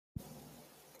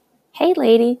Hey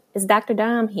lady, it's Dr.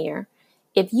 Dom here.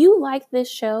 If you like this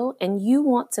show and you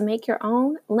want to make your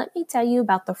own, let me tell you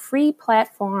about the free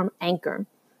platform Anchor.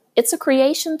 It's a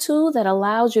creation tool that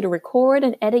allows you to record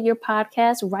and edit your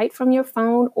podcast right from your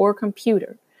phone or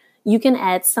computer. You can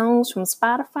add songs from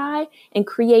Spotify and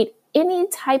create any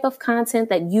type of content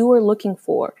that you are looking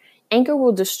for. Anchor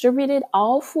will distribute it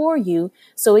all for you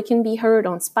so it can be heard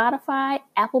on Spotify,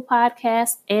 Apple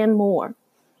Podcasts, and more.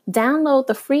 Download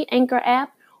the free Anchor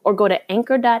app or go to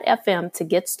anchor.fm to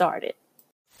get started.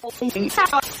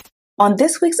 On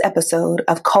this week's episode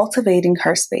of Cultivating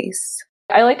Her Space.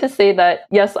 I like to say that,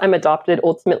 yes, I'm adopted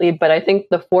ultimately, but I think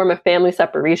the form of family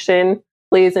separation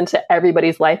plays into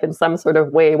everybody's life in some sort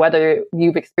of way, whether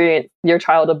you've experienced your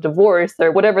child of divorce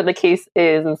or whatever the case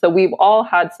is. And so we've all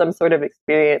had some sort of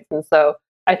experience. And so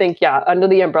I think, under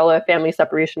the umbrella of family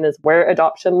separation is where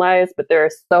adoption lies, but there are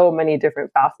so many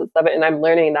different facets of it. And I'm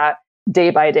learning that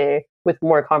day by day with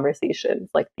more conversations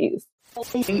like these.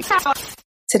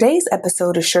 Today's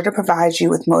episode is sure to provide you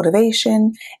with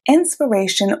motivation,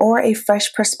 inspiration, or a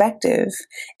fresh perspective.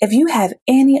 If you have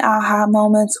any aha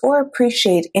moments or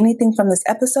appreciate anything from this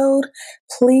episode,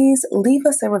 please leave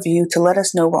us a review to let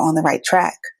us know we're on the right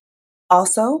track.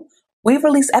 Also, we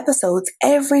release episodes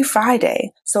every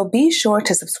Friday, so be sure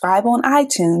to subscribe on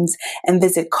iTunes and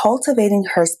visit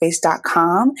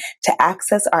cultivatingherspace.com to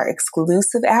access our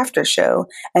exclusive after show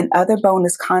and other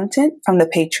bonus content from the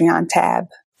Patreon tab.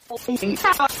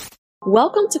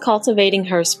 Welcome to Cultivating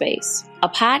Her Space, a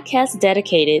podcast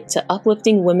dedicated to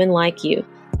uplifting women like you.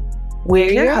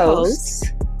 We're your hosts,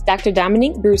 Dr.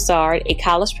 Dominique Broussard, a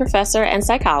college professor and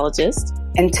psychologist,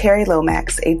 and Terry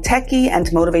Lomax, a techie and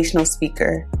motivational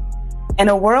speaker. In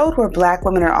a world where Black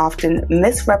women are often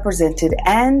misrepresented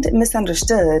and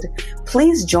misunderstood,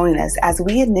 please join us as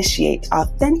we initiate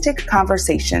authentic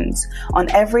conversations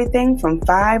on everything from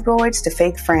fibroids to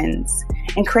fake friends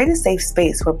and create a safe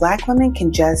space where Black women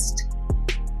can just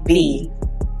be.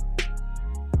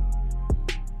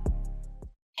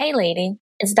 Hey lady,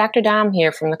 it's Dr. Dom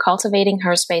here from the Cultivating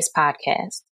Her Space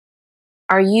podcast.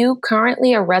 Are you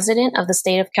currently a resident of the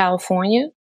state of California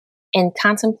and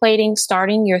contemplating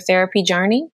starting your therapy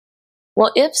journey?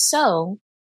 Well, if so,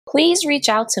 please reach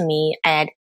out to me at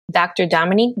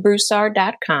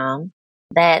drdominiquebroussard.com.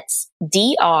 That's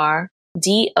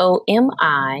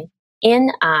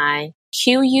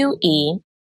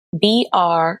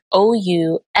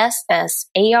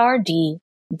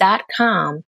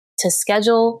to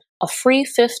schedule a free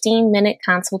 15-minute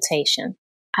consultation.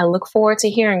 I look forward to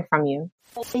hearing from you.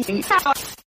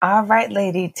 All right,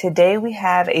 lady. Today we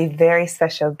have a very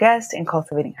special guest in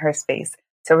Cultivating Her Space.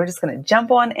 So we're just going to jump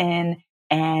on in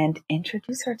and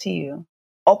introduce her to you.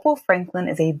 Opal Franklin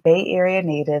is a Bay Area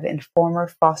native and former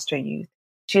foster youth.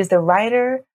 She is the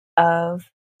writer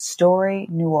of Story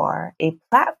Noir, a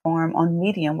platform on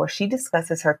Medium where she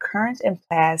discusses her current and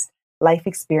past life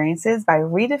experiences by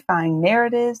redefining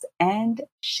narratives and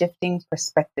shifting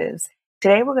perspectives.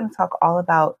 Today we're going to talk all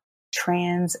about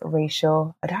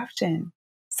transracial adoption.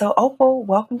 So Opal,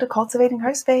 welcome to Cultivating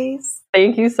Her Space.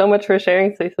 Thank you so much for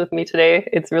sharing space with me today.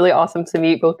 It's really awesome to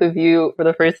meet both of you for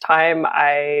the first time.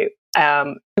 I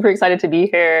am super excited to be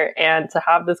here and to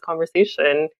have this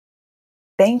conversation.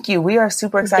 Thank you. We are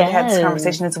super excited to have this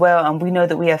conversation as well. And we know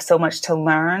that we have so much to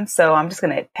learn. So I'm just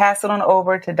going to pass it on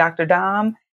over to Dr.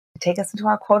 Dom to take us into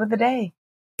our quote of the day.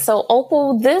 So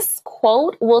Opal, this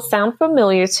quote will sound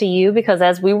familiar to you because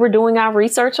as we were doing our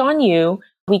research on you,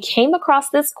 we came across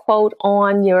this quote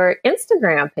on your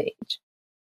Instagram page.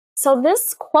 So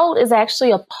this quote is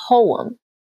actually a poem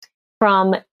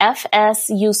from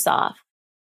S12E9.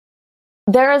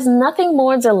 There is nothing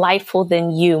more delightful than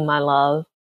you, my love.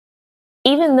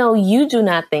 Even though you do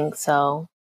not think so,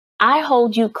 I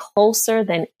hold you closer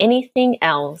than anything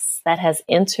else that has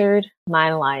entered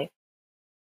my life.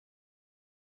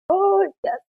 Oh,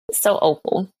 yes. So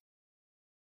Opal,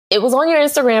 it was on your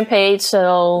Instagram page,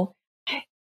 so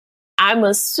I'm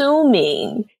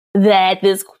assuming that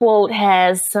this quote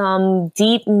has some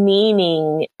deep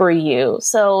meaning for you.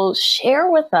 So share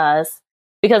with us,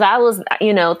 because I was,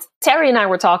 Terry and I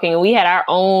were talking and we had our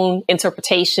own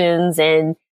interpretations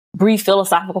and brief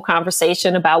philosophical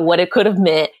conversation about what it could have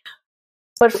meant.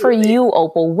 But for you,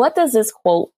 Opal, what does this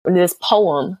quote, this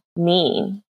poem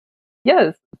mean?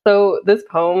 Yes. So this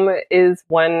poem is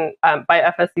one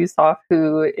by S12E9,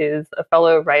 who is a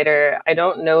fellow writer. I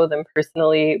don't know them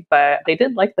personally, but they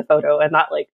did like the photo, and that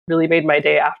really made my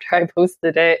day after I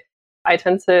posted it. I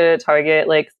tend to target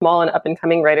small and up and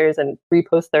coming writers and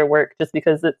repost their work just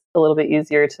because it's a little bit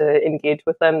easier to engage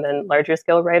with them than larger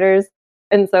scale writers.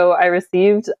 And so I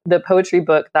received the poetry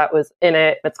book that was in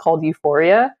it. It's called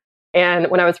Euphoria. And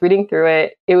when I was reading through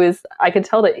it, I could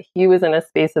tell that he was in a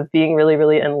space of being really,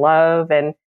 really in love.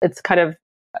 And it's kind of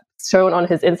shown on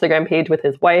his Instagram page with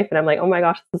his wife. And I'm like, oh my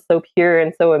gosh, this is so pure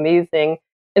and so amazing.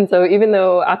 And so even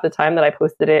though at the time that I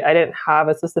posted it, I didn't have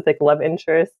a specific love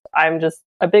interest, I'm just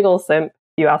a big old simp.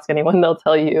 If you ask anyone, they'll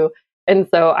tell you. And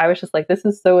so I was just like, this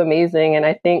is so amazing. And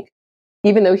I think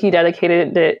even though he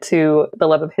dedicated it to the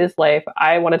love of his life,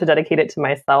 I wanted to dedicate it to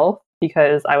myself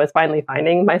because I was finally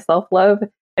finding my self-love,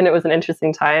 and it was an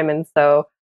interesting time. And so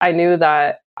I knew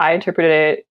that I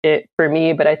interpreted it for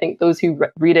me, but I think those who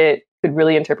read it could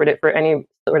really interpret it for any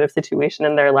sort of situation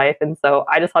in their life. And so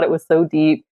I just thought it was so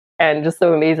deep and just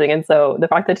so amazing. And so the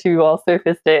fact that you all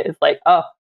surfaced it is like, oh,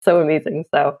 so amazing.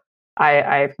 So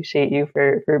I appreciate you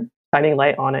for shining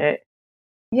light on it.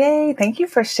 Yay. Thank you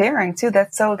for sharing too.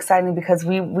 That's so exciting because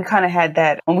we kind of had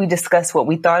that when we discussed what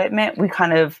we thought it meant, we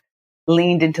kind of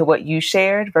leaned into what you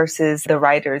shared versus the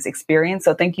writer's experience.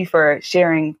 So thank you for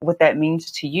sharing what that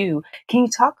means to you. Can you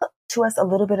talk to us a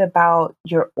little bit about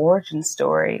your origin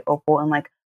story, Opal, and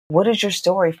like, what is your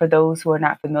story for those who are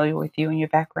not familiar with you and your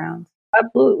background?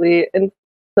 Absolutely. And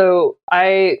so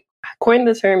I coined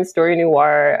the term story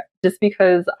noir just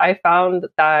because I found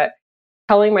that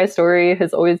telling my story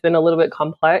has always been a little bit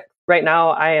complex. Right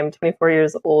now, I am 24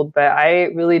 years old, but I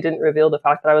really didn't reveal the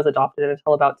fact that I was adopted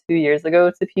until about 2 years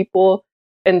ago to people.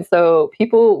 And so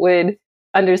people would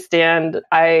understand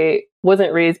I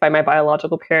wasn't raised by my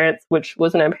biological parents, which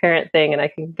was an apparent thing. And I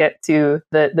can get to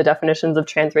the definitions of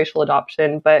transracial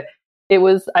adoption. But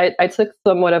I took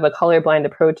somewhat of a colorblind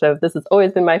approach of this has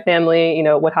always been my family,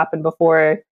 what happened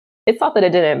before. It's not that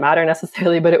it didn't matter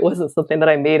necessarily, but it wasn't something that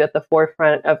I made at the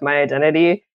forefront of my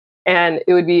identity. And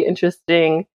it would be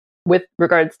interesting with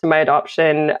regards to my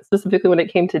adoption, specifically when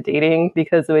it came to dating,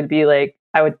 because it would be like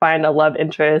I would find a love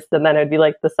interest and then it would be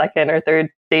like the second or third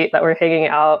date that we're hanging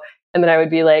out. And then I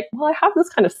would be like, well, I have this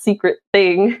kind of secret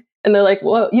thing. And they're like,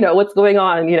 well, what's going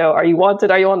on? Are you wanted?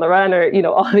 Are you on the run? Or,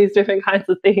 all these different kinds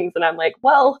of things. And I'm like,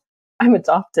 well, I'm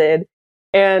adopted.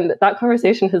 And that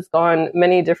conversation has gone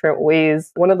many different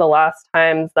ways. One of the last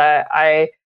times that I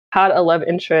had a love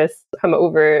interest come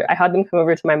over, I had them come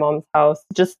over to my mom's house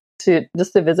just to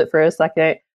visit for a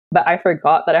second, but I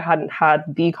forgot that I hadn't had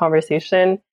the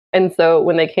conversation. And so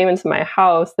when they came into my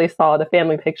house, they saw the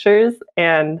family pictures,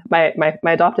 and my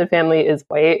adopted family is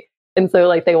white. And so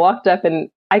like they walked up and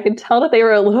I could tell that they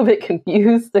were a little bit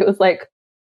confused. It was like,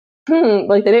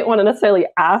 like they didn't want to necessarily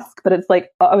ask, but it's like,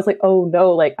 I was like, oh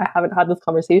no, like I haven't had this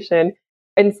conversation.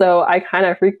 And so I kind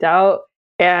of freaked out,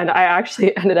 and I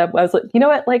actually ended up, I was like, you know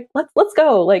what, like, let's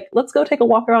go take a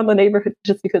walk around the neighborhood,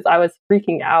 just because I was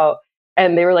freaking out.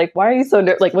 And they were like, why are you so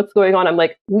like, what's going on? I'm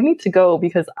like, we need to go,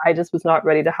 because I just was not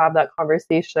ready to have that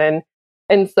conversation.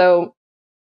 And so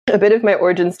a bit of my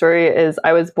origin story is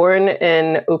I was born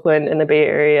in Oakland in the Bay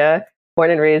Area, born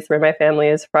and raised where my family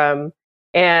is from.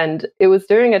 And it was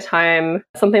during a time,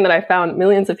 something that I found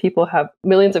millions of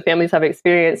families have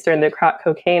experienced during the crack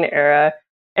cocaine era.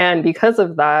 And because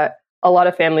of that, a lot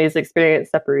of families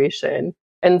experienced separation.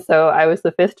 And so I was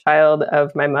the fifth child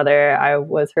of my mother. I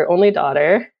was her only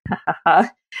daughter,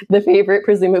 the favorite,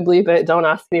 presumably, but don't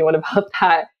ask anyone about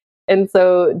that. And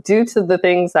so due to the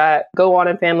things that go on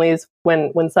in families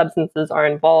when substances are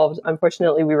involved,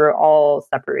 unfortunately, we were all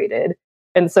separated.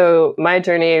 And so my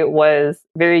journey was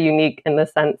very unique in the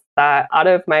sense that out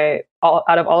of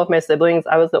all of my siblings,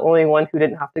 I was the only one who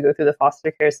didn't have to go through the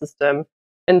foster care system.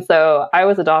 And so I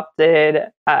was adopted,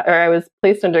 or I was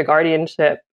placed under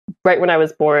guardianship right when I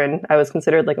was born. I was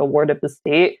considered like a ward of the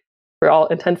state for all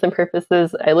intents and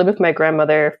purposes. I lived with my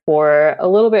grandmother for a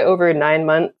little bit over 9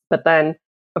 months, but then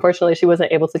unfortunately she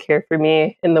wasn't able to care for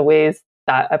me in the ways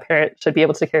that a parent should be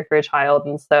able to care for a child.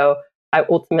 And so I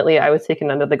was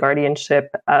taken under the guardianship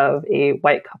of a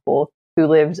white couple who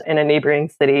lived in a neighboring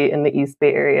city in the East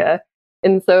Bay Area.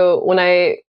 And so when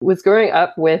I was growing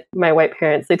up with my white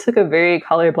parents, they took a very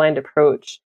colorblind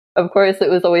approach. Of course, it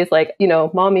was always like,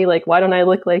 mommy, like, why don't I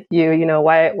look like you?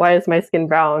 Why is my skin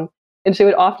brown? And she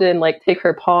would often like take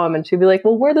her palm and she'd be like,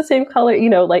 well, we're the same color,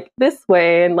 like this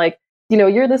way. And like,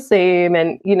 you're the same.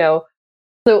 And,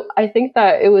 so I think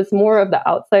that it was more of the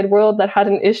outside world that had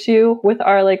an issue with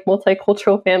our like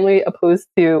multicultural family opposed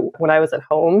to when I was at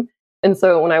home. And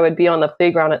so when I would be on the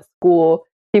playground at school,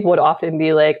 people would often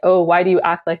be like, oh, why do you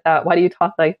act like that? Why do you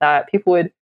talk like that?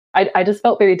 I just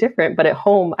felt very different. But at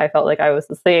home, I felt like I was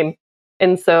the same.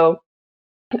 And so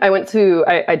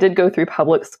I did go through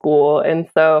public school. And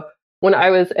so when I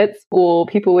was at school,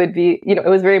 people would be, it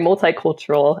was very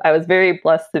multicultural. I was very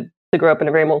blessed to grow up in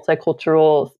a very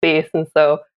multicultural space. And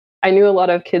so I knew a lot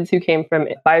of kids who came from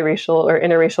biracial or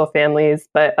interracial families,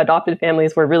 but adopted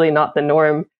families were really not the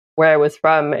norm where I was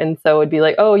from. And so it'd be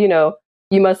like, oh,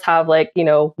 you must have like,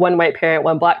 one white parent,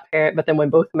 one black parent. But then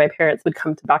when both of my parents would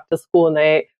come to back to school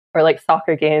night or like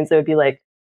soccer games, it would be like,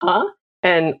 huh?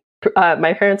 And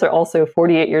my parents are also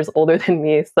 48 years older than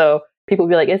me. So people would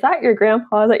be like, is that your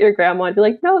grandpa? Is that your grandma? I'd be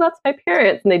like, no, that's my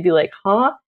parents. And they'd be like,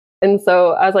 huh? And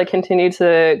so as I continued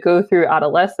to go through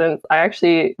adolescence, I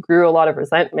actually grew a lot of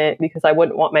resentment because I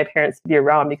wouldn't want my parents to be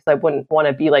around because I wouldn't want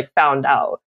to be like found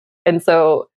out. And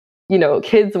so,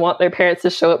 kids want their parents to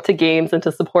show up to games and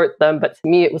to support them. But to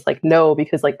me, it was like, no,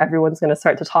 because like everyone's going to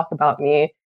start to talk about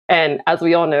me. And as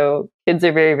we all know, kids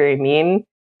are very, very mean.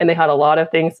 And they had a lot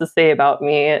of things to say about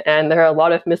me. And there are a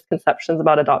lot of misconceptions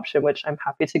about adoption, which I'm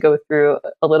happy to go through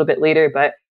a little bit later,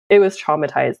 but it was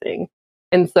traumatizing.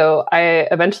 And so I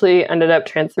eventually ended up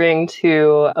transferring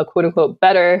to a quote unquote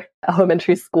better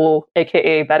elementary school,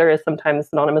 AKA better is sometimes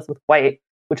synonymous with white,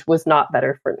 which was not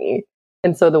better for me.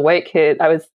 And so the white kid, I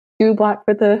was too black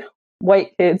for the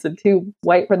white kids and too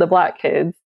white for the black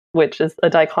kids, which is a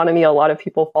dichotomy a lot of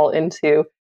people fall into.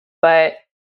 But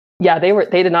yeah,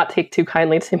 they did not take too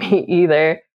kindly to me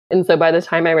either. And so by the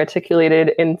time I matriculated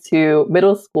into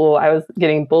middle school, I was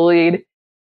getting bullied.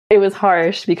 It was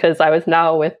harsh because I was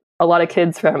now with a lot of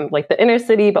kids from like the inner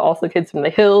city, but also kids from the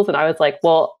hills. And I was like,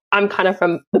 well, I'm kind of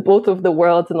from both of the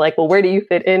worlds and like, well, where do you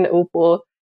fit in, Opal?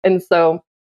 And so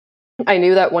I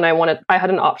knew that when I had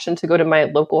an option to go to my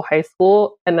local high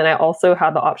school. And then I also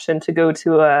had the option to go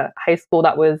to a high school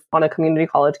that was on a community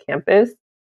college campus.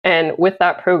 And with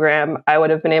that program, I would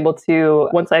have been able to,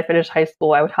 once I finished high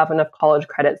school, I would have enough college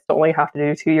credits to only have to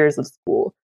do 2 years of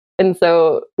school. And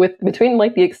so between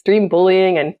like the extreme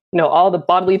bullying and, all the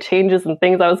bodily changes and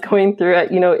things I was going through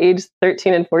at, age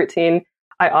 13 and 14,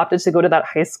 I opted to go to that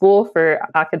high school for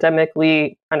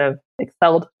academically kind of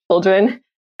excelled children.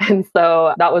 And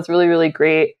so that was really, really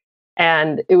great.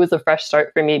 And it was a fresh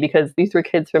start for me because these were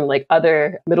kids from like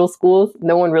other middle schools,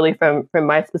 no one really from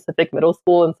my specific middle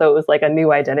school. And so it was like a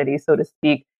new identity, so to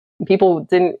speak. People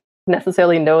didn't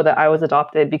necessarily know that I was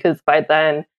adopted because by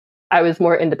then I was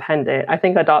more independent. I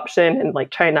think adoption and like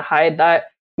trying to hide that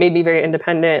made me very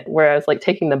independent, where I was like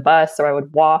taking the bus or I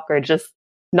would walk or just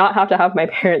not have to have my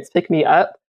parents pick me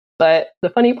up. But the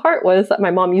funny part was that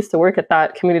my mom used to work at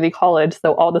that community college,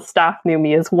 so all the staff knew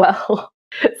me as well.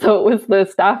 So it was the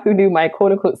staff who knew my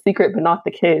quote unquote secret, but not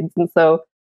the kids. And so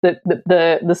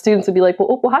the students would be like,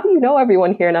 well, how do you know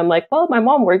everyone here? And I'm like, well, my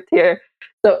mom worked here.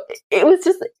 So it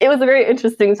was a very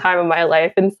interesting time of my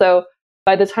life. And so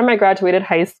by the time I graduated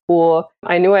high school,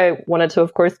 I knew I wanted to,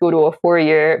 of course, go to a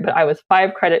 4-year, but I was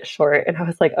 5 credits short. And I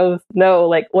was like, oh no,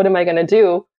 like, what am I going to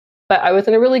do? But I was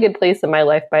in a really good place in my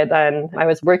life by then. I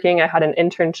was working, I had an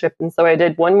internship. And so I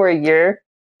did 1 more year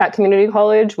at community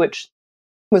college, which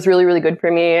was really, really good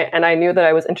for me. And I knew that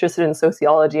I was interested in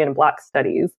sociology and Black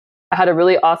studies. I had a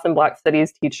really awesome Black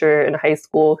studies teacher in high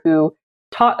school who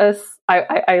taught us,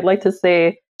 I like to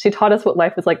say, she taught us what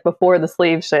life was like before the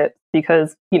slave ship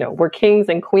because, we're kings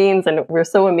and queens and we're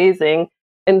so amazing.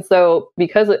 And so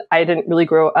because I didn't really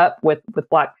grow up with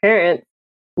Black parents,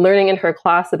 learning in her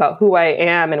class about who I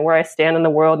am and where I stand in the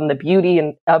world and the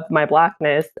beauty of my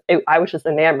Blackness, I was just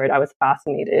enamored. I was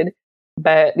fascinated.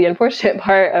 But the unfortunate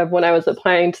part of when I was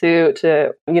applying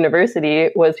to university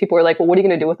was people were like, well, what are you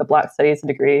going to do with a Black studies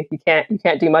degree? You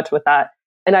can't do much with that.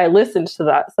 And I listened to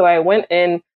that. So I went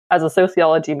in as a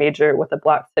sociology major with a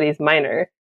Black studies minor.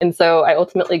 And so I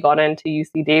ultimately got into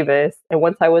UC Davis. And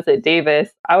once I was at Davis,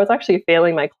 I was actually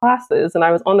failing my classes. And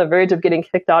I was on the verge of getting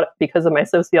kicked out because of my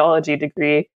sociology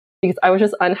degree because I was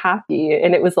just unhappy.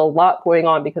 And it was a lot going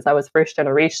on because I was first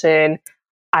generation.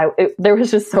 There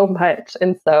was just so much.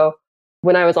 And so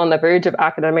when I was on the verge of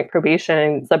academic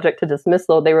probation, subject to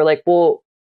dismissal, they were like, well,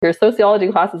 your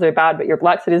sociology classes are bad, but your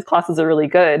Black studies classes are really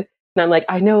good. And I'm like,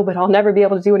 I know, but I'll never be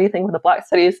able to do anything with a Black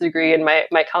studies degree. And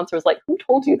my counselor was like, who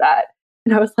told you that?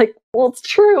 And I was like, well, it's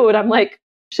true. And I'm like,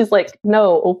 she's like,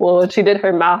 no, Opal. And she did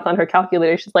her math on her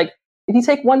calculator. She's like, if you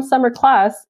take 1 summer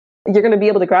class, you're going to be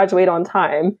able to graduate on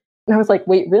time. And I was like,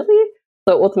 wait, really?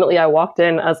 So ultimately I walked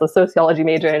in as a sociology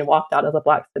major and walked out as a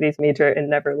Black studies major and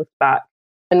never looked back.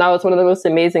 And that was one of the most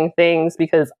amazing things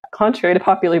because contrary to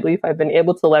popular belief, I've been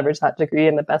able to leverage that degree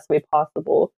in the best way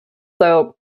possible.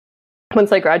 So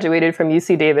once I graduated from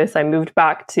UC Davis, I moved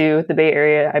back to the Bay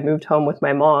Area. I moved home with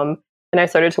my mom and I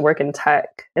started to work in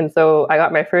tech. And so I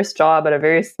got my first job at a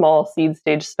very small seed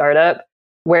stage startup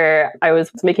where I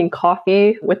was making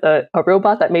coffee with a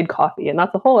robot that made coffee. And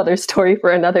that's a whole other story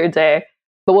for another day.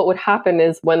 But what would happen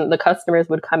is when the customers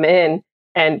would come in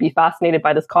and be fascinated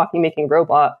by this coffee making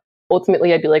robot,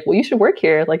 ultimately I'd be like, well, you should work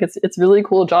here. Like it's a really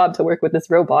cool job to work with this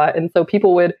robot. And so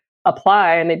people would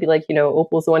apply and they'd be like,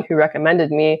 Opal's the one who recommended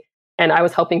me. and I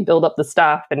was helping build up the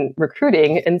staff and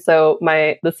recruiting. And so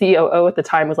the COO at the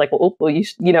time was like, well, Opal,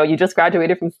 you just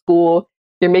graduated from school.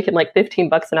 You're making like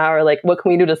 $15 an hour. Like, what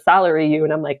can we do to salary you?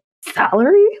 And I'm like,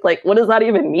 salary? Like, what does that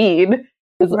even mean?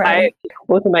 Because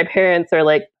both of my parents are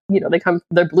like,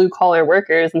 they're blue collar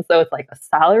workers. And so it's like a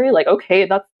salary, like, okay,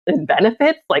 that's in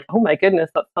benefits. Like, oh my goodness,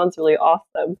 that sounds really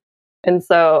awesome. And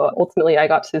so ultimately I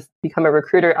got to become a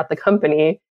recruiter at the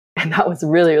company. And that was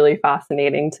really, really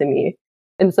fascinating to me.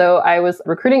 And so I was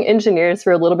recruiting engineers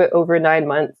for a little bit over 9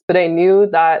 months, but I knew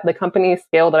that the company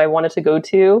scale that I wanted to go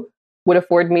to would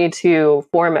afford me to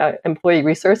form an employee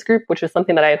resource group, which is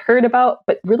something that I had heard about,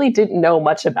 but really didn't know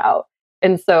much about.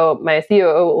 And so my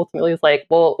COO ultimately was like,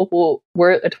 well,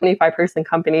 we're a 25-person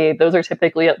company. Those are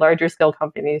typically at larger scale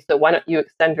companies. So why don't you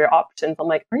extend your options? I'm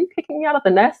like, are you kicking me out of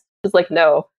the nest? She's like,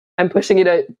 no, I'm pushing you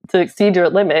to exceed your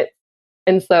limit.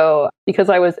 And so because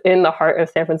I was in the heart of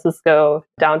San Francisco,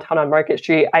 downtown on Market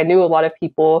Street, I knew a lot of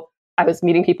people. I was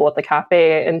meeting people at the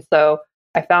cafe. And so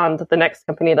I found the next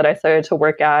company that I started to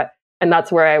work at. And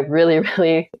that's where I really,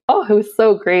 really, it was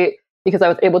so great because I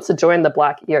was able to join the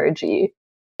Black ERG.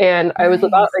 And I was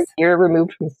about a year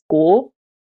removed from school,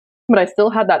 but I still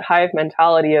had that hive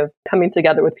mentality of coming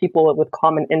together with people with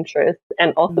common interests.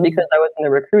 And also because I was in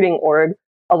the recruiting org,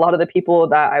 a lot of the people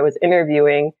that I was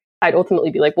interviewing, I'd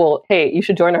ultimately be like, well, hey, you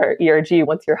should join our ERG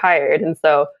once you're hired. And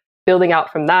so building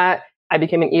out from that, I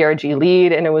became an ERG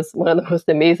lead. And it was one of the most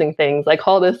amazing things. I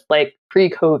call this like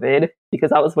pre-COVID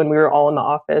because that was when we were all in the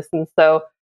office. And so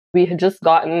we had just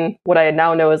gotten what I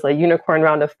now know as a unicorn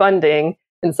round of funding.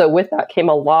 And so with that came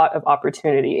a lot of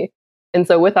opportunity. And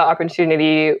so with that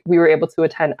opportunity, we were able to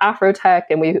attend Afrotech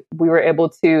and we were able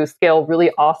to scale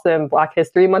really awesome Black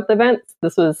History Month events.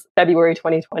 This was February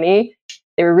 2020.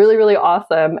 They were really, really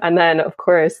awesome. And then, of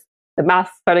course, the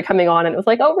masks started coming on and it was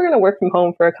like, oh, we're going to work from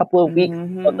home for a couple of weeks.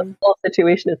 So the whole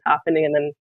situation is happening. And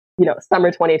then, summer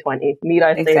 2020, need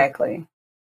I say. Exactly.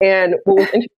 And what was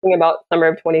interesting about summer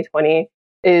of 2020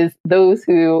 is those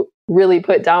who really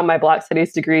put down my Black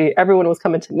Studies degree, everyone was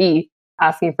coming to me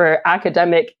asking for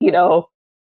academic,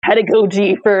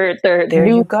 pedagogy for their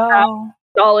new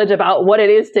knowledge about what it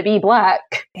is to be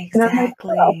Black.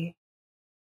 Exactly.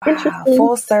 Wow,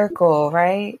 full circle,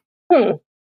 right? I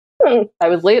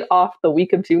was laid off the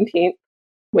week of Juneteenth,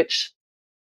 which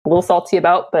I'm a little salty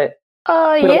about, but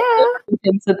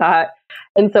into that.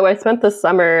 And so I spent the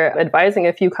summer advising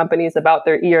a few companies about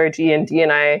their ERG and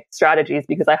D&I strategies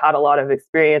because I had a lot of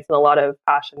experience and a lot of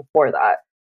passion for that.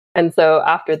 And so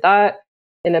after that,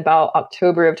 in about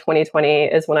October of 2020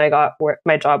 is when I got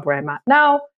my job where I'm at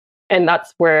now. And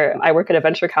that's where I work at a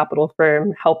venture capital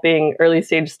firm, helping early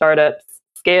stage startups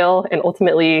scale and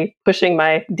ultimately pushing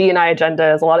my D&I agenda,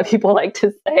 as a lot of people like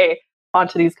to say,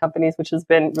 onto these companies, which has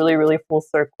been really, really full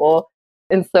circle.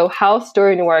 And so how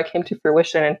Story Noir came to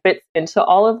fruition and fits into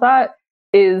all of that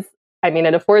is,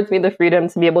 it affords me the freedom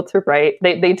to be able to write.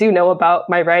 They do know about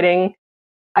my writing.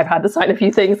 I've had to sign a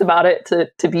few things about it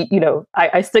to be,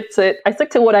 I stick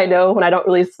to what I know when I don't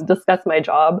really discuss my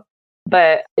job.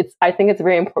 But I think it's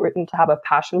very important to have a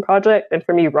passion project. And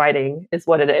for me, writing is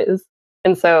what it is.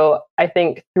 And so I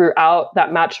think throughout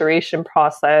that maturation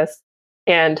process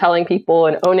and telling people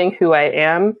and owning who I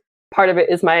am, part of it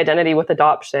is my identity with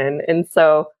adoption. And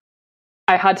so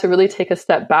I had to really take a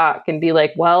step back and be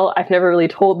like, well, I've never really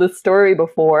told this story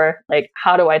before. Like,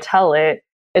 how do I tell it?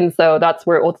 And so that's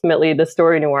where ultimately the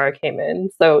Story Noir came in.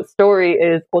 So story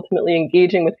is ultimately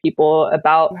engaging with people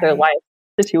about their life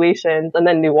situations. And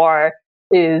then noir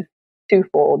is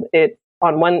twofold. It's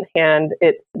on one hand,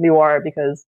 it's noir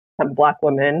because I'm a Black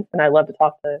woman and I love to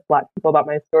talk to Black people about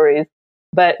my stories.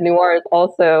 But noir is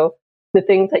also the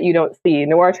things that you don't see.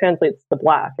 Noir translates to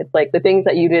Black. It's like the things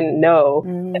that you didn't know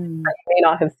that you may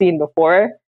not have seen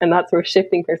before. And that's where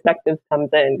shifting perspectives comes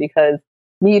in, because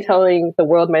me telling the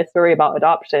world my story about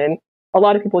adoption, a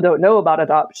lot of people don't know about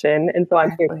adoption. And so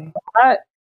I'm here for that.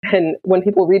 And when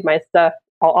people read my stuff,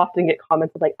 I'll often get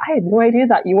comments like, I had no idea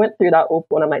that you went through that,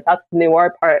 Opal. And I'm like, that's the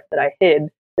noir part that I hid,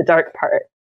 the dark part.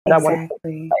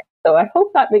 Exactly. So I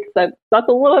hope that makes sense. That's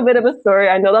a little bit of a story.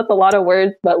 I know that's a lot of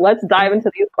words, but let's dive into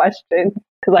these questions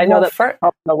because I know that's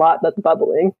a lot that's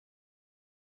bubbling.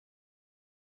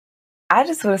 I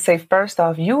just want to say, first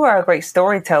off, you are a great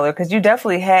storyteller because you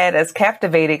definitely had us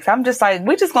captivated. Cause I'm just like,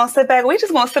 we just going to sit back. We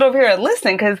just going to sit over here and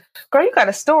listen because, girl, you got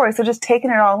a story. So just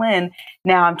taking it all in.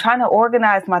 Now I'm trying to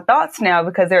organize my thoughts now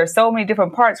because there are so many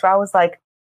different parts where I was like,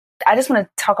 I just want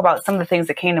to talk about some of the things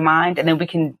that came to mind and then we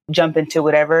can jump into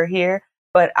whatever here.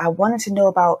 But I wanted to know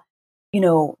about,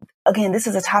 again, this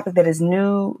is a topic that is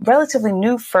new, relatively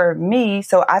new for me.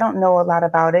 So I don't know a lot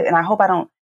about it. And I hope I don't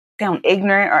sound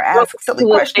ignorant or No, ask silly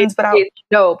questions, but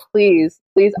no, please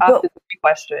ask this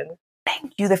question.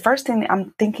 Thank you. The first thing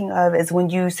I'm thinking of is when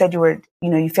you said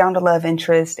you found a love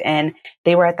interest and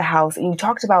they were at the house and you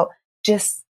talked about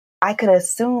I could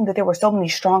assume that there were so many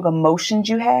strong emotions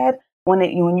you had when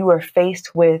you were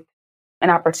faced with an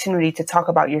opportunity to talk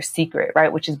about your secret,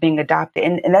 right? Which is being adopted.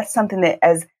 And that's something that,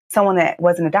 as someone that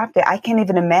wasn't adopted, I can't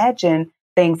even imagine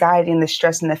the anxiety and the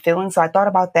stress and the feeling. So I thought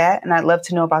about that and I'd love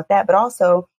to know about that. But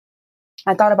also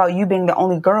I thought about you being the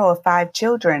only girl of 5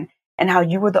 children and how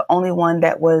you were the only one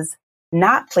that was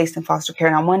not placed in foster care.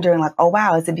 And I'm wondering, like, oh,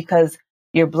 wow, is it because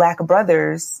your Black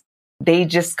brothers, they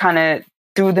just kind of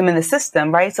threw them in the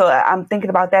system, right? So I'm thinking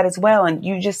about that as well. And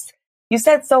you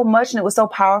said so much and it was so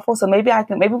powerful. So maybe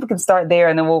we can start there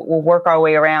and then we'll work our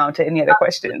way around to any other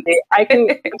questions. I can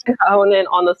hone in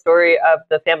on the story of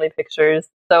the family pictures.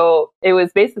 So it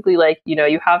was basically like,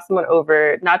 you have someone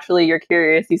over, naturally you're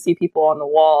curious, you see people on the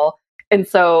wall. And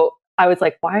so I was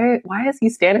like, why is he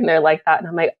standing there like that? And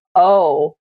I'm like,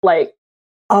 oh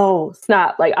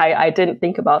snap. Like I didn't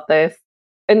think about this.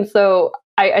 And so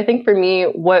I think for me,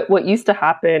 what used to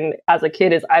happen as a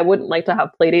kid is I wouldn't like to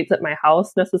have play dates at my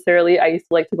house necessarily. I used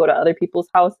to like to go to other people's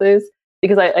houses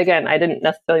because I didn't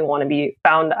necessarily want to be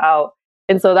found out.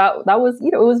 And so that was,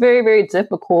 it was very, very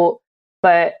difficult.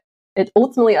 But it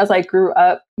ultimately, as I grew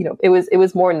up, it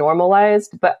was more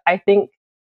normalized. But I think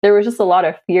there was just a lot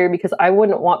of fear because I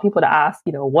wouldn't want people to ask,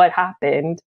 what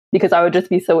happened, because I would just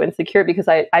be so insecure because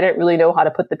I didn't really know how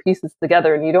to put the pieces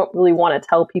together. And you don't really want to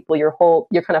tell people you're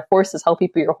kind of forced to tell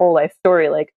people your whole life story.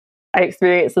 Like, I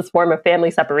experienced this form of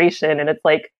family separation and it's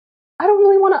like, I don't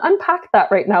really want to unpack that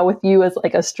right now with you as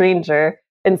like a stranger.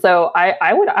 And so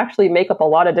I would actually make up a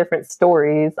lot of different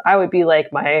stories. I would be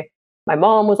like, my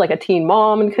mom was like a teen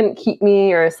mom and couldn't keep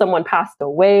me, or someone passed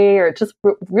away, or just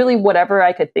really whatever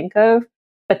I could think of.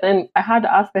 But then I had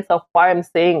to ask myself why I'm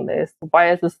saying this.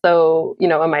 Why is this so,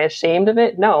 am I ashamed of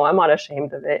it? No, I'm not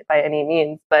ashamed of it by any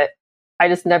means. But I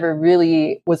just never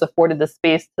really was afforded the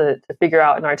space to figure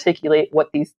out and articulate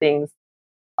what these things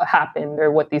happened or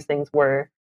what these things were.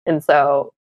 And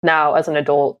so now as an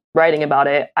adult writing about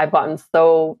it, I've gotten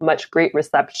so much great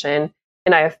reception.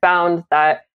 And I have found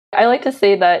that I like to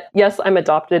say that, yes, I'm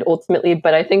adopted ultimately,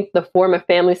 but I think the form of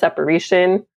family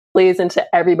separation plays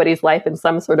into everybody's life in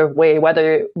some sort of way,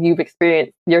 whether you've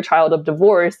experienced your child of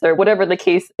divorce or whatever the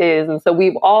case is. And so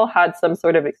we've all had some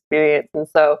sort of experience. And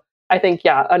so I think,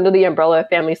 under the umbrella of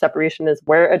family separation is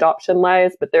where adoption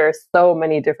lies, but there are so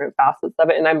many different facets of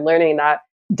it. And I'm learning that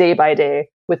day by day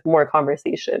with more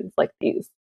conversations like these.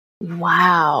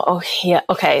 Wow. Oh, yeah.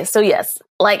 Okay. So yes,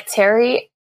 like Terry,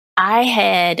 I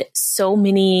had so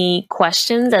many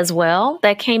questions as well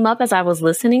that came up as I was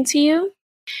listening to you.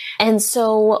 And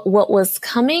so what was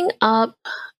coming up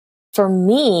for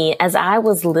me as I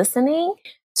was listening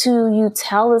to you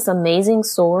tell this amazing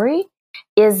story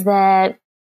is that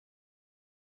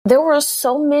there were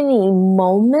so many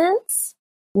moments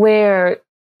where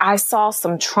I saw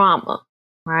some trauma,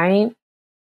 right?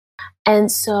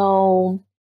 And so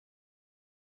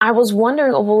I was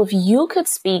wondering, well, if you could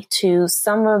speak to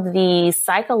some of the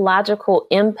psychological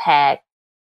impact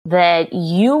that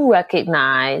you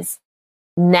recognize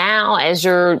now as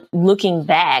you're looking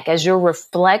back, as you're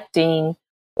reflecting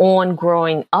on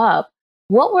growing up,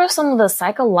 what were some of the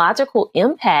psychological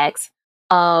impacts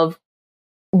of,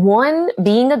 one,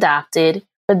 being adopted,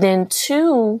 but then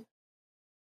two,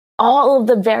 all of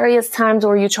the various times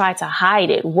where you tried to hide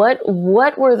it? What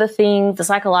were the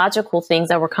psychological things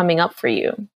that were coming up for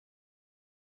you?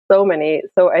 So many.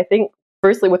 So I think,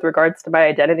 firstly, with regards to my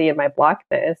identity and my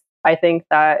Blackness, I think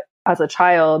that as a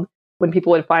child, when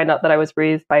people would find out that I was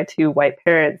raised by 2 white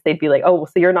parents, they'd be like, oh,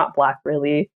 so you're not Black,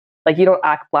 really? Like, you don't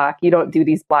act Black. You don't do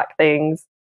these Black things.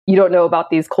 You don't know about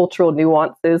these cultural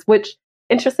nuances, which,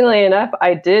 interestingly enough,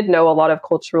 I did know a lot of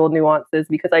cultural nuances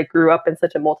because I grew up in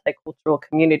such a multicultural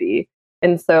community.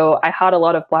 And so I had a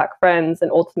lot of Black friends.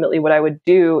 And ultimately, what I would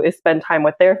do is spend time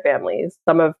with their families.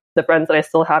 Some of the friends that I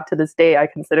still have to this day, I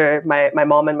consider my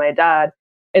mom and my dad.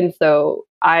 And so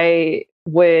I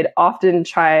would often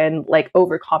try and like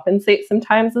overcompensate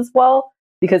sometimes as well,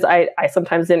 because I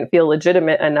sometimes didn't feel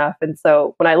legitimate enough. And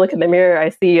so when I look in the mirror, I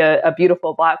see a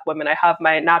beautiful Black woman. I have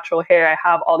my natural hair. I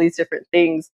have all these different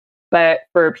things. But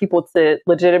for people to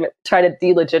try to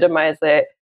delegitimize it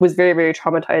was very, very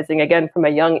traumatizing, again, from a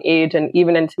young age and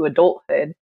even into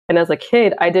adulthood. And as a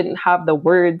kid, I didn't have the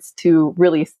words to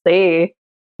really say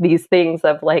these things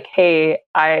of like, hey,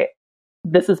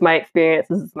 this is my experience,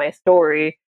 this is my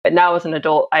story. But now as an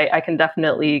adult, I can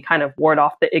definitely kind of ward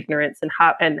off the ignorance and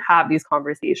have these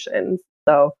conversations.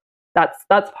 So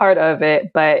that's part of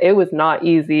it, but it was not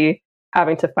easy.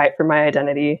 having to fight for my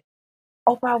identity.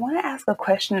 Oprah, I want to ask a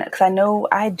question because I know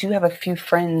I do have a few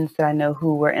friends that I know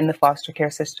who were in the foster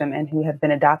care system and who have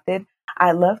been adopted.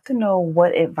 I'd love to know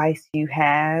what advice you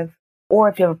have, or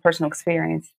if you have a personal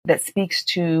experience that speaks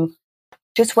to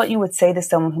just what you would say to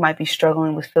someone who might be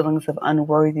struggling with feelings of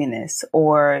unworthiness,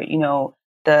 or,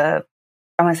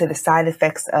 I want to say the side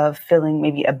effects of feeling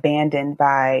maybe abandoned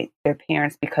by their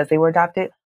parents because they were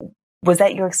adopted. Was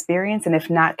that your experience? And if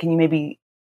not, can you maybe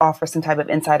offer some type of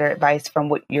insider advice from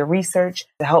what your research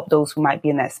to help those who might be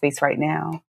in that space right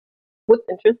now? What's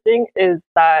interesting is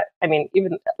that, I mean,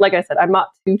 even like I said, I'm not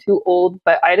too old,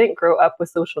 but I didn't grow up with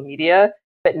social media.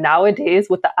 But nowadays,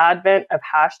 with the advent of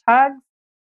hashtags,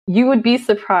 you would be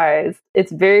surprised.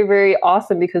 It's very, very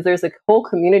awesome because there's a whole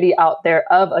community out there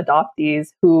of adoptees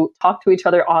who talk to each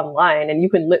other online. And you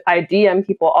can, I DM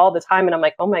people all the time and I'm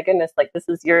like, oh my goodness, like this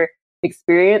is your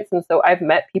experience. And so I've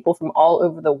met people from all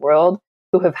over the world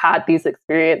who have had these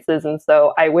experiences. And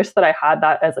so I wish that I had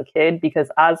that as a kid, because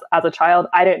as a child,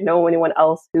 I didn't know anyone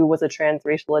else who was a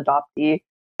transracial adoptee.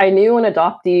 I knew an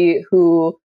adoptee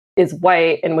who is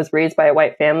white and was raised by a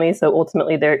white family. So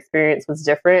ultimately their experience was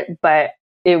different, but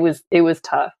it was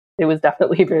tough. It was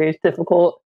definitely very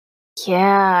difficult.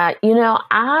 Yeah.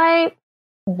 I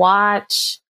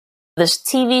watch this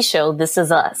TV show, This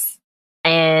Is Us.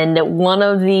 And one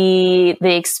of the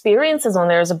experiences on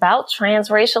there is about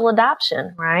transracial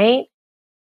adoption, right?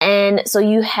 And so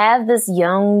you have this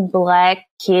young Black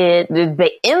kid,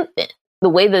 the infant. The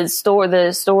way the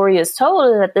story is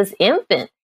told is that this infant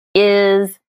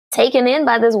is taken in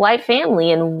by this white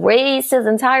family and raised his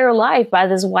entire life by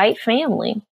this white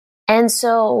family. And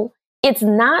so it's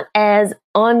not as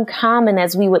uncommon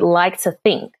as we would like to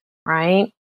think,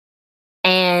 right?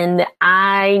 And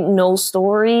I know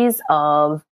stories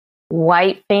of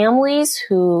white families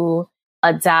who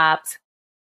adopt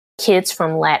kids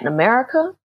from Latin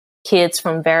America, kids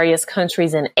from various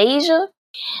countries in Asia.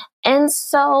 And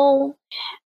so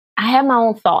I have my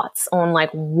own thoughts on like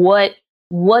what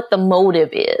the motive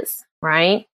is,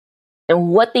 right? And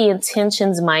what the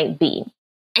intentions might be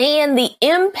and the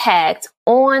impact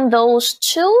on those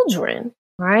children,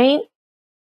 right?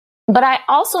 But I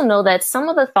also know that some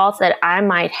of the thoughts that I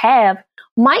might have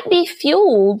might be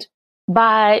fueled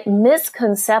by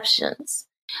misconceptions.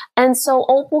 And so,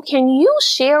 Opal, can you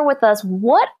share with us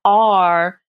what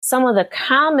are some of the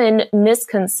common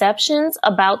misconceptions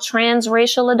about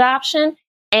transracial adoption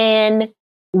and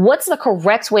what's the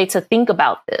correct way to think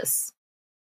about this?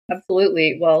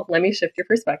 Absolutely. Well, let me shift your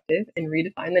perspective and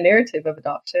redefine the narrative of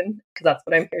adoption, because that's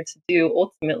what I'm here to do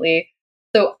ultimately.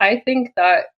 So I think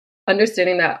that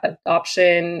understanding that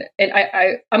adoption, and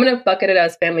I'm going to bucket it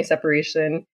as family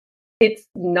separation. It's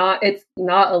not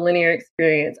a linear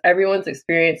experience. Everyone's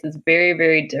experience is very,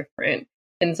 very different.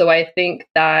 And so I think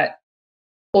that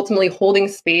ultimately holding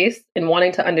space and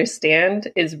wanting to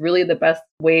understand is really the best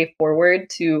way forward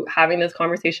to having those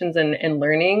conversations and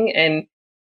learning and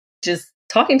just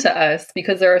talking to us,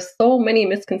 because there are so many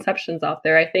misconceptions out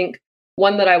there. I think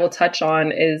one that I will touch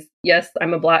on is, yes,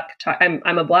 I'm a Black child.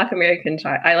 I'm a Black American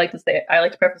child. I like to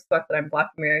preface the fact that I'm Black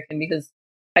American, because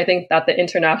I think that the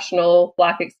international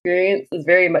Black experience is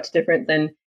very much different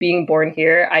than being born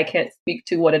here. I can't speak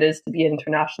to what it is to be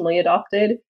internationally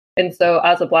adopted. And so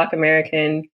as a Black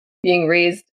American, being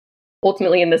raised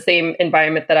ultimately in the same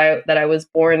environment that I was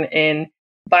born in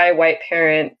by white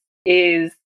parents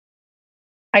is,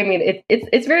 I mean,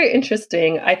 it's very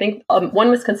interesting. I think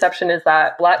one misconception is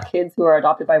that Black kids who are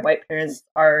adopted by white parents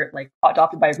are like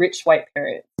adopted by rich white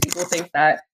parents. People think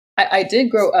that I did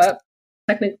grow up,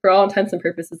 technically for all intents and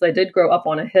purposes, I did grow up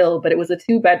on a hill, but it was a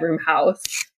 2-bedroom house.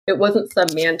 It wasn't some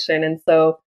mansion. And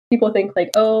so people think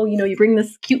like, oh, you bring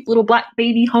this cute little Black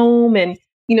baby home and,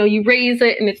 you raise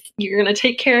it and you're going to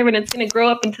take care of it and it's going to grow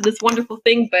up into this wonderful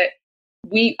thing. But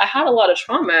I had a lot of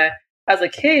trauma. As a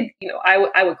kid,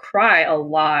 I would cry a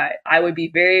lot. I would be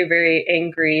very, very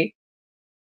angry,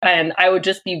 and I would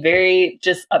just be very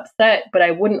just upset, but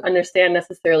I wouldn't understand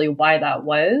necessarily why that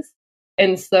was.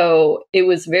 And so it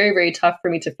was very, very tough for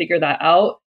me to figure that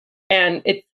out. And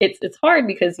it's hard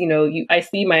because, I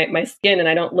see my skin and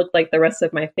I don't look like the rest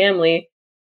of my family.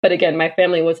 But again, my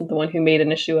family wasn't the one who made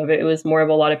an issue of it. It was more of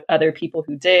a lot of other people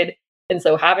who did. And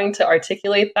so having to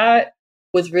articulate that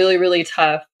was really, really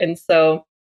tough. And so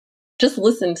just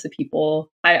listen to people.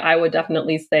 I would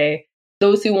definitely say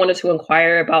those who wanted to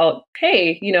inquire about,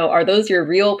 hey, are those your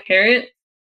real parents?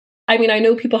 I mean, I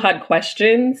know people had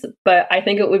questions, but I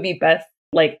think it would be best,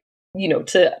 like,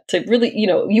 to really,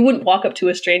 you wouldn't walk up to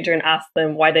a stranger and ask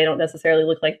them why they don't necessarily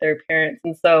look like their parents.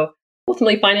 And so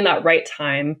ultimately finding that right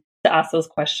time to ask those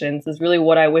questions is really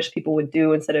what I wish people would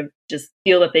do instead of just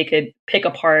feel that they could pick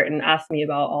apart and ask me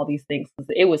about all these things.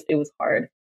 It was hard.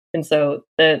 And so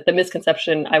the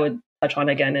misconception I would touch on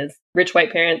again is rich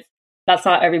white parents, that's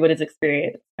not everybody's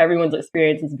experience. Everyone's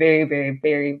experience is very, very,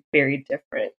 very, very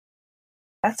different.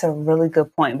 That's a really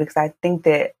good point, because I think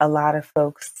that a lot of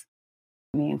folks,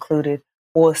 me included,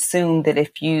 will assume that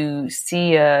if you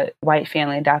see a white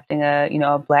family adopting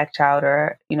a black child,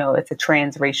 or, it's a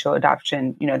transracial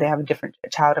adoption, they have a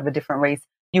child of a different race,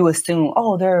 you assume,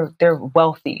 oh, they're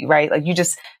wealthy, right? Like, you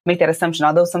just make that assumption.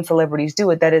 Although some celebrities do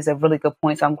it, that is a really good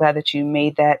point. So I'm glad that you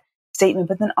made that statement.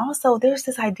 But then also there's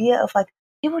this idea of like,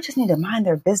 people just need to mind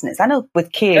their business. I know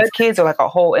with kids are like a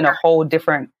whole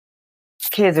different,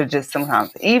 kids are just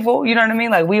sometimes evil. You know what I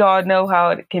mean? Like, we all know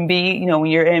how it can be, when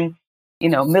you're in,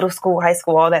 middle school, high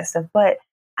school, all that stuff. But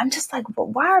I'm just like, but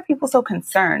why are people so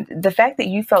concerned? The fact that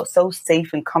you felt so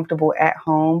safe and comfortable at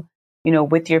home,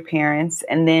 with your parents,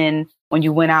 and then when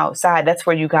you went outside, that's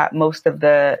where you got most of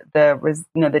the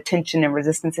tension and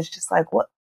resistance. It's just like, what?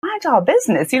 Mind y'all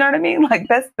business. You know what I mean? Like,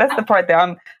 that's the part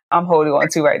that I'm holding on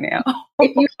to right now.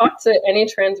 If you talk to any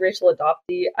transracial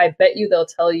adoptee, I bet you they'll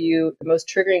tell you the most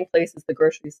triggering place is the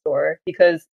grocery store.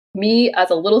 Because me, as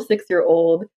a little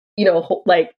 6-year-old,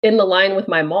 like in the line with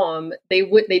my mom, they'd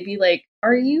be like,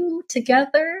 "Are you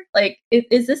together? Like,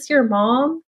 is this your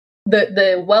mom?"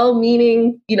 The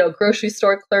well-meaning, grocery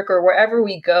store clerk or wherever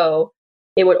we go,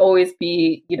 it would always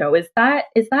be, is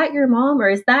that your mom, or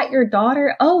is that your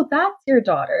daughter? Oh, that's your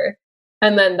daughter.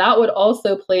 And then that would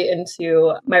also play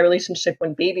into my relationship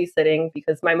when babysitting,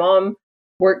 because my mom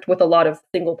worked with a lot of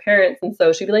single parents. And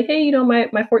so she'd be like, hey, my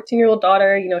 14-year-old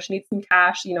daughter, she needs some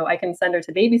cash, I can send her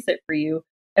to babysit for you.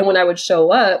 And when I would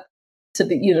show up to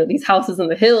the, these houses in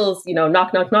the hills,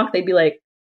 knock, knock, knock, they'd be like,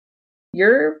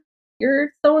 you're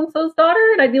so-and-so's daughter?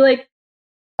 And I'd be like,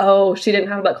 oh, she didn't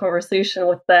have that conversation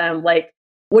with them. Like,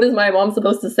 what is my mom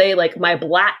supposed to say? Like, my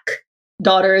black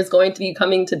daughter is going to be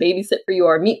coming to babysit for you,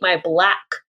 or meet my black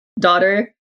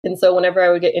daughter. And so whenever I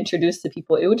would get introduced to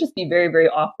people, it would just be very, very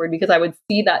awkward, because I would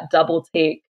see that double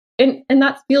take. And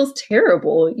that feels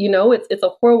terrible. It's a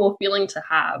horrible feeling to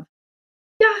have.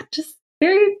 Yeah, just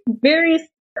very, very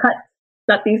cuts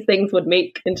that these things would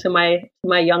make into my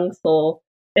young soul.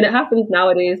 And it happens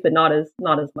nowadays, but not as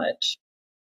much.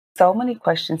 So many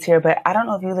questions here, but I don't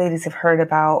know if you ladies have heard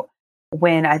about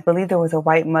when I believe there was a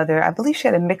white mother. I believe she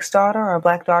had a mixed daughter or a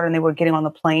black daughter, and they were getting on the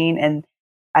plane. And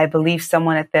I believe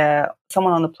someone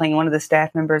on the plane, one of the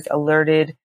staff members,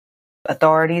 alerted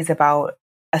authorities about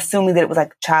assuming that it was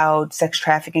like child sex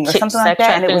trafficking or something like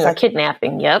that. And it was like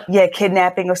kidnapping. Yep. Yeah,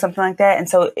 kidnapping or something like that. And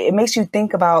so it makes you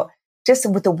think about, just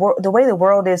with the way the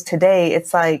world is today.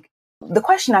 It's like, the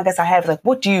question I guess I have is like,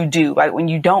 what do you do? Like, when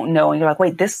you don't know and you're like,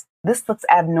 wait, this looks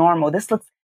abnormal. This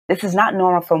is not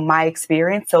normal from my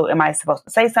experience. So am I supposed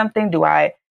to say something? Do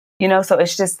I, so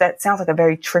it's just, that sounds like a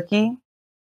very tricky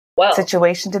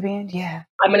situation to be in. Yeah.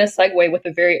 I'm going to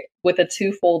segue with a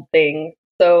twofold thing.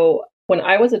 So when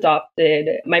I was adopted,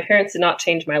 my parents did not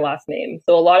change my last name.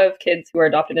 So a lot of kids who are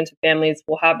adopted into families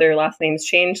will have their last names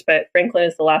changed, but Franklin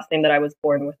is the last name that I was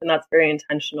born with, and that's very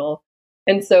intentional.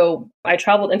 And so I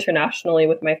traveled internationally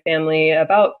with my family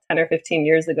about 10 or 15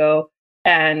 years ago.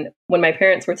 And when my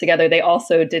parents were together, they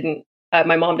also didn't,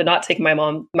 my mom did not take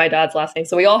my dad's last name.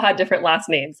 So we all had different last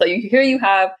names. So you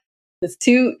have these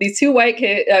two white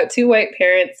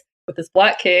parents with this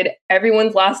black kid.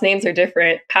 Everyone's last names are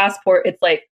different. Passport, it's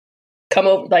like, come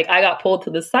over, like, I got pulled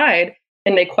to the side,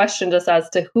 and they questioned us as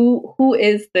to who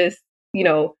is this,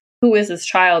 who is this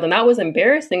child? And that was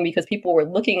embarrassing, because people were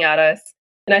looking at us.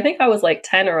 And I think I was like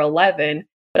 10 or 11,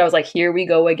 but I was like, here we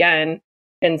go again.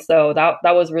 And so that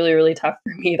was really, really tough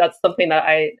for me. That's something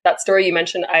that story you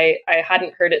mentioned, I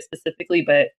hadn't heard it specifically,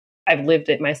 but I've lived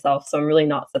it myself. So I'm really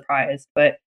not surprised.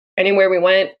 But anywhere we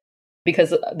went, because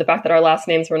the fact that our last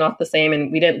names were not the same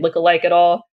and we didn't look alike at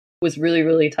all, was really,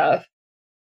 really tough.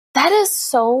 That is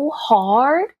so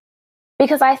hard,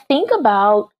 because I think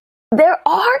about, there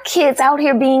are kids out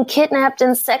here being kidnapped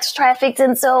and sex trafficked.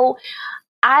 And so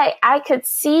I could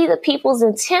see the people's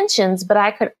intentions, but I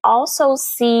could also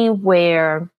see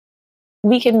where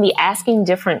we can be asking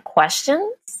different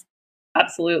questions.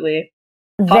 Absolutely.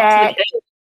 Yeah.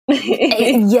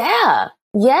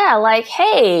 Like,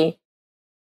 hey,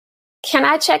 can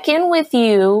I check in with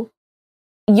you?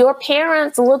 Your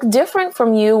parents look different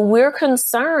from you. We're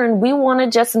concerned. We want to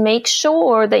just make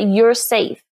sure that you're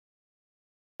safe.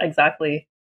 Exactly.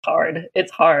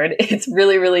 It's hard. It's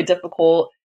really, really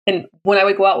difficult. And when I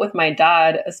would go out with my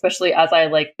dad, especially as I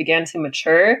began to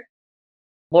mature,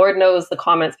 Lord knows the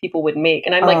comments people would make.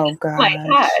 And I'm like, this is my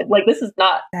dad. Like, this is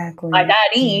not my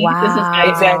daddy. Wow. This is my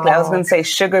Exactly. I was going to say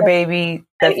sugar baby.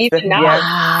 And even now,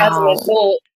 as an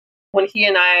adult, when he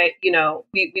and I, you know,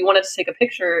 we wanted to take a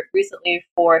picture recently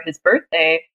for his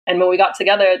birthday. And when we got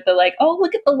together, they're like, oh,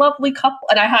 look at the lovely couple.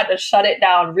 And I had to shut it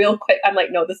down real quick. I'm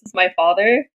like, no, this is my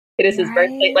father. It is his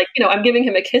birthday. Like, you know, I'm giving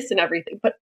him a kiss and everything.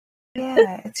 But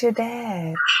yeah, it's your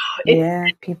dad.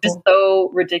 It's just so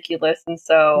ridiculous. And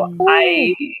so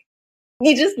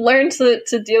you just learn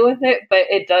to deal with it. But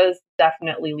it does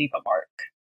definitely leave a mark.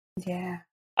 Yeah.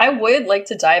 I would like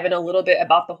to dive in a little bit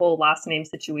about the whole last name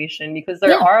situation, because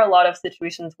there are a lot of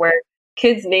situations where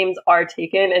kids' names are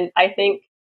taken. And I think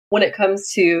when it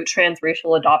comes to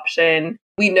transracial adoption,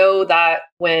 we know that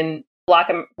when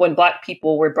Black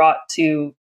people were brought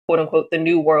to, quote unquote, the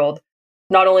new world,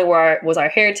 not only was our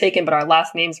hair taken, but our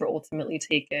last names were ultimately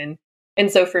taken.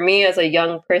 And so for me as a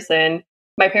young person,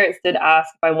 my parents did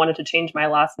ask if I wanted to change my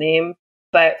last name.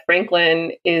 But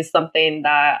Franklin is something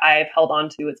that I've held on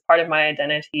to. It's part of my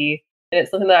identity. And it's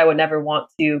something that I would never want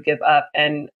to give up.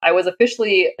 And I was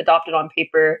officially adopted on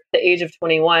paper at the age of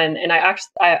 21. And I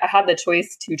had the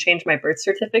choice to change my birth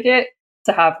certificate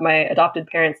to have my adopted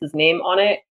parents' name on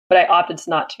it. But I opted to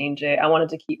not change it. I wanted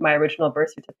to keep my original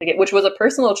birth certificate, which was a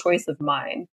personal choice of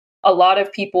mine. A lot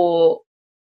of people,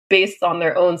 based on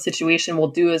their own situation, will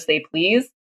do as they please.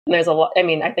 And there's a lot, I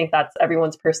mean, I think that's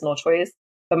everyone's personal choice.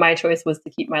 But my choice was to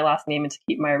keep my last name and to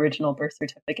keep my original birth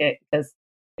certificate because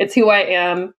it's who I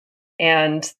am.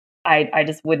 And I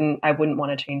wouldn't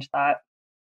want to change that.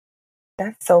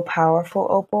 That's so powerful,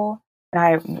 Opal. And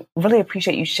I really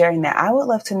appreciate you sharing that. I would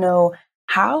love to know,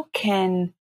 how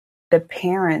can the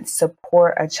parents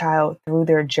support a child through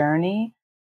their journey?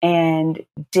 And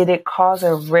did it cause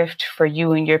a rift for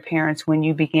you and your parents when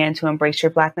you began to embrace your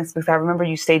Blackness? Because I remember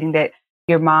you stating that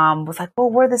your mom was like, well,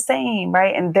 we're the same,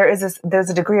 right? And there's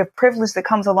a degree of privilege that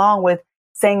comes along with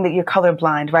saying that you're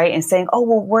colorblind, right? And saying, oh,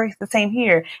 well, we're the same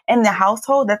here. In the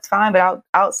household, that's fine. But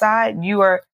outside, you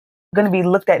are going to be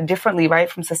looked at differently, right,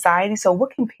 from society. So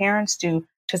what can parents do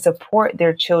to support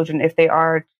their children if they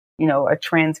are, you know, a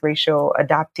transracial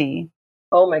adoptee?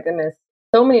 Oh, my goodness.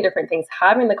 So many different things.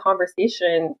 Having the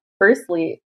conversation,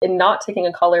 firstly, and not taking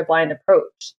a colorblind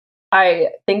approach. I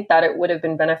think that it would have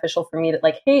been beneficial for me to,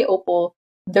 like, hey, Opal,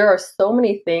 there are so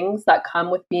many things that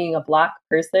come with being a Black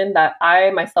person that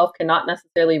I myself cannot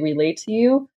necessarily relate to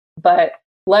you, but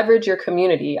leverage your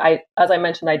community. As I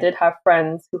mentioned, I did have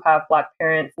friends who have Black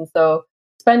parents. And so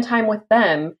spend time with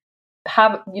them.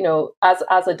 Have, you know, as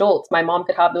adults, my mom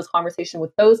could have those conversations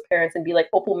with those parents and be like,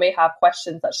 Opal may have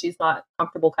questions that she's not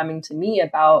comfortable coming to me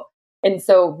about. And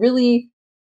so really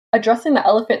addressing the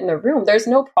elephant in the room. There's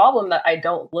no problem that I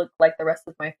don't look like the rest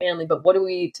of my family, but what are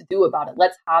we to do about it?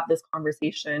 Let's have this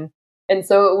conversation. And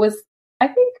so it was, I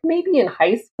think maybe in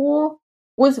high school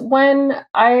was when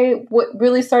I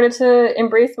really started to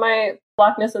embrace my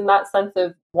Blackness in that sense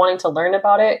of wanting to learn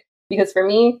about it. Because for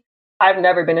me, I've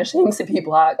never been ashamed to be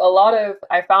Black.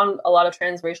 I found a lot of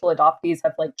transracial adoptees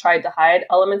have like tried to hide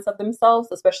elements of themselves,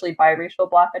 especially biracial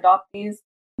Black adoptees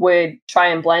would try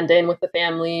and blend in with the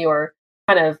family or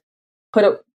kind of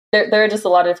there are just a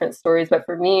lot of different stories. But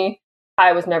for me,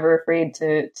 I was never afraid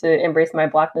to embrace my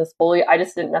Blackness fully. I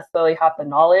just didn't necessarily have the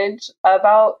knowledge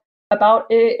about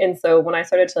it. And so when I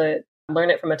started to learn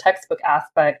it from a textbook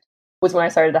aspect was when I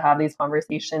started to have these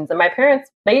conversations. And my parents,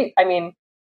 they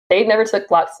never took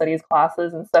Black studies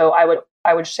classes. And so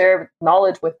I would share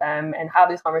knowledge with them and have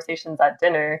these conversations at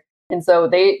dinner. And so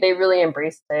they really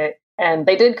embraced it. And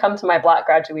they did come to my Black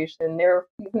graduation. They were,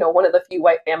 you know, one of the few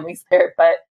white families there,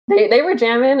 but they were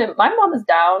jamming, and my mom is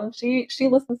down. She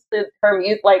listens to her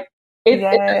music, like it's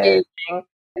amazing.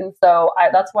 And so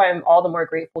that's why I'm all the more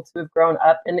grateful to have grown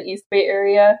up in the East Bay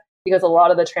area, because a lot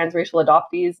of the transracial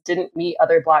adoptees didn't meet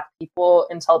other Black people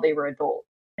until they were adults,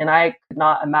 and I could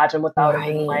not imagine what that would have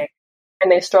been like.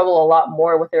 And they struggle a lot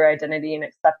more with their identity and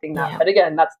accepting that. But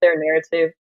again, that's their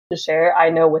narrative to share. I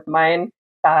know with mine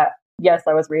that yes,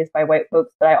 I was raised by white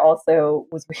folks, but I also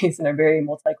was raised in a very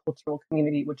multicultural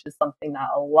community, which is something that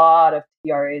a lot of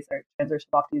TRAs or transracial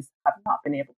adoptees have not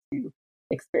been able to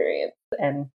experience.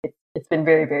 And it's been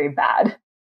very, very bad.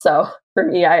 So for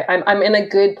me, I'm in a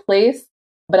good place,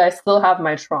 but I still have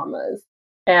my traumas.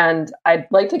 And I'd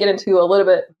like to get into a little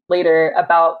bit later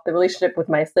about the relationship with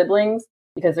my siblings,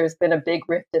 because there's been a big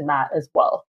rift in that as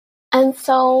well. And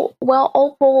so, well,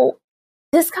 Opal,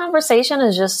 this conversation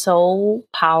is just so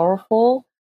powerful.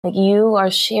 Like, you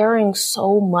are sharing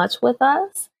so much with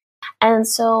us. And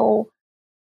so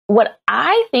what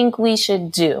I think we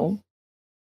should do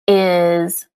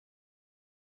is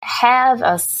have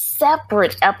a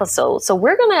separate episode. So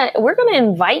we're gonna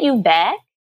invite you back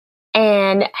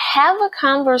and have a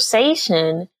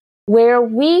conversation where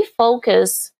we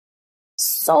focus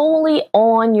solely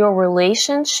on your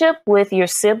relationship with your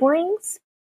siblings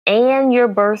and your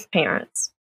birth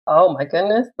parents. Oh my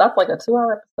goodness, that's like a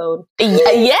 2-hour episode.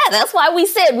 Yeah, that's why we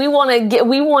said we want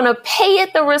to pay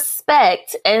it the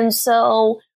respect. And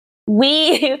so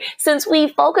since we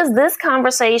focus this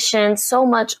conversation so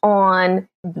much on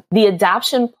the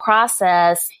adoption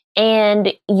process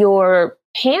and your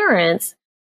parents,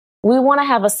 we want to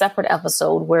have a separate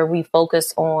episode where we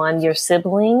focus on your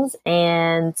siblings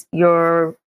and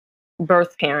your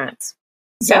birth parents.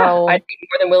 So yeah, I'd be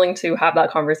more than willing to have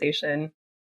that conversation.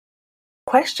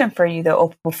 Question for you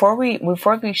though, before we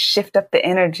shift up the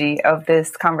energy of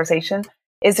this conversation,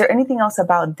 is there anything else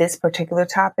about this particular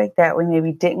topic that we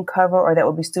maybe didn't cover or that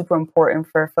would be super important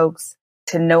for folks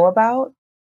to know about?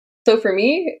 So for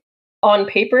me, on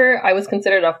paper, I was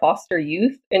considered a foster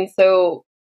youth. And so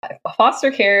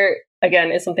foster care,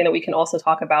 again, is something that we can also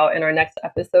talk about in our next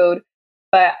episode.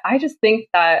 But I just think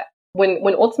that when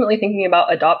ultimately thinking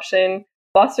about adoption,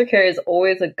 foster care is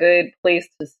always a good place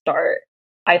to start.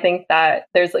 I think that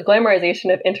there's a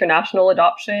glamorization of international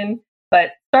adoption,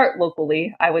 but start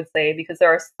locally, I would say, because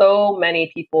there are so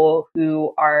many people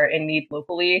who are in need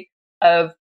locally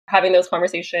of having those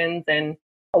conversations and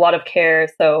a lot of care.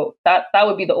 So that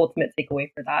would be the ultimate takeaway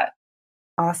for that.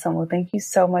 Awesome. Well, thank you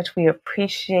so much. We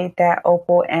appreciate that,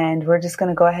 Opal. And we're just going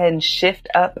to go ahead and shift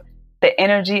up the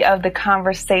energy of the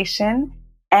conversation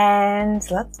and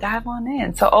let's dive on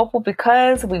in. So, Opal,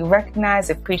 because we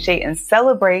recognize, appreciate, and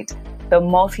celebrate the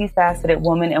multifaceted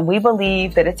woman, and we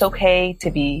believe that it's okay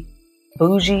to be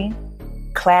bougie,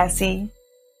 classy,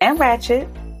 and ratchet,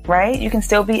 right? You can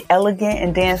still be elegant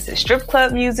and dance to strip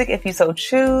club music if you so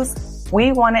choose.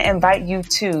 We want to invite you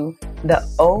to the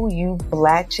OU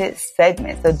Blatchet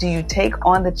segment. So do you take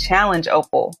on the challenge,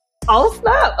 Opal? Oh,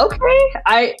 snap.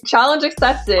 Okay. Challenge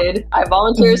accepted. I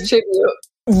volunteer as tribute.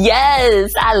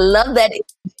 Yes. I love that.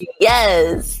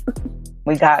 Yes.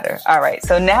 We got her. All right.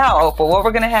 So now, Opal, what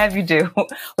we're going to have you do,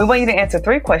 we want you to answer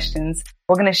 3 questions.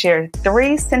 We're going to share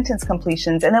 3 sentence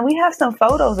completions, and then we have some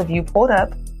photos of you pulled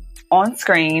up on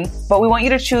screen, but we want you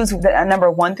to choose the number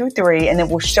 1 through 3, and then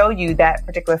we'll show you that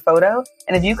particular photo.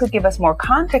 And if you could give us more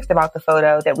context about the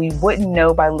photo that we wouldn't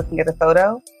know by looking at the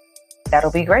photo,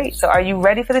 that'll be great. So are you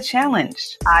ready for the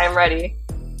challenge? I am ready.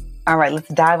 All right, let's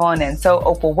dive on in. So,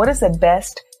 Opal, what is the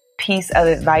best piece of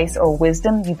advice or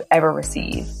wisdom you've ever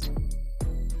received?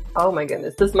 Oh my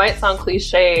goodness. This might sound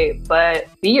cliche, but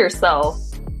be yourself,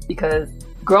 because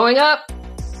growing up,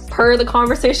 per the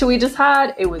conversation we just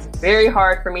had, it was very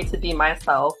hard for me to be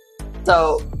myself.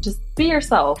 So just be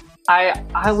yourself.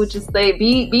 I would just say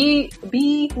be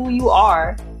who you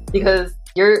are, because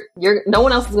you're no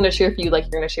one else is going to cheer for you like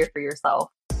you're going to cheer for yourself.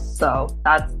 So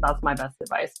that's my best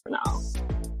advice for now.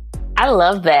 I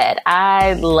love that.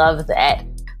 I love that.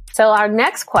 So our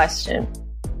next question: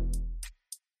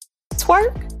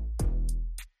 twerk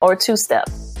or 2-step?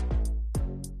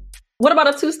 What about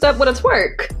a 2-step with a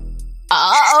twerk?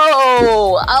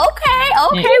 Oh, okay.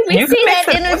 We see that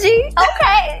energy.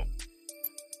 Okay.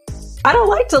 I don't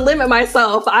like to limit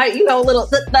myself. That's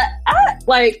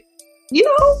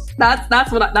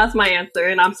my answer,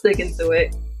 and I'm sticking to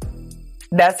it.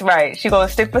 That's right. She's going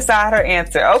to stick beside her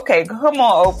answer. Okay, come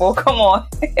on, Opal. Come on.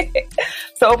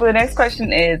 So, Opal, the next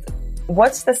question is,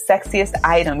 what's the sexiest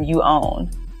item you own?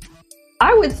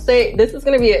 I would say this is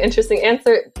going to be an interesting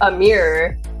answer, a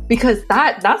mirror, because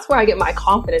that's where I get my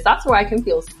confidence. That's where I can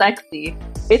feel sexy.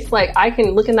 It's like I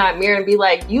can look in that mirror and be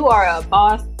like, you are a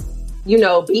boss,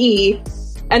 B.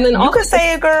 And then you can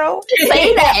say it, girl.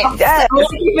 Say that. Yes.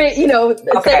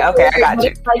 Okay, I got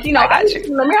you. Like, I got you.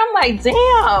 In the mirror, I'm like,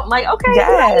 damn. Like, okay.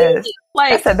 Yes.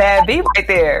 Like, that's a bad beat right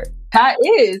there. That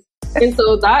is. And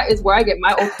so that is where I get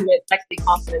my ultimate sexy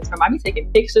confidence from. I be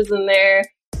taking pictures in there.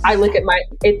 I look at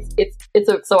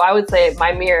so I would say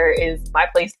my mirror is my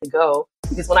place to go,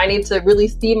 because when I need to really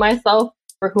see myself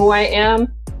for who I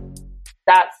am,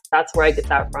 that's where I get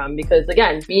that from. Because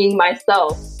again, being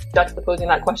myself, juxtaposing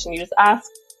that question you just asked,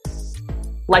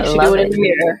 like she do it in the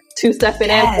mirror, 2-step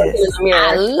in and in the mirror.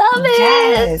 I love it.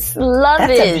 Yes.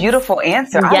 That's a beautiful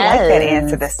answer. Yes. I like that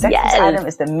answer. The sexiest item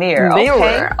is the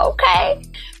mirror. Okay.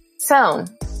 So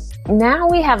now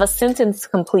we have a sentence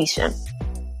completion.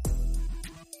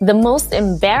 The most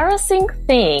embarrassing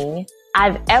thing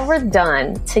I've ever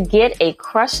done to get a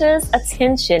crush's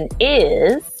attention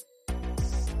is...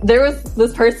 there was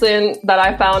this person that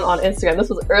I found on Instagram. This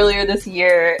was earlier this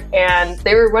year, and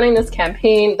they were running this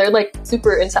campaign. They're like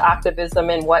super into activism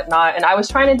and whatnot. And I was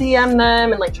trying to DM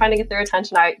them and like trying to get their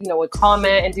attention. I, would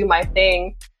comment and do my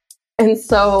thing. And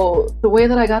so the way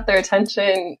that I got their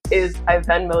attention is I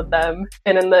Venmoed them,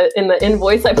 and in the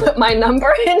invoice I put my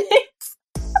number in it.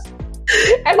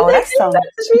 And they messaged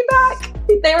me back.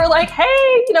 They were like,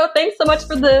 "Hey, thanks so much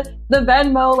for the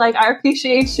Venmo. Like, I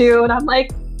appreciate you." And I'm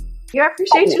like, "Yeah, I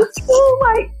appreciate you too."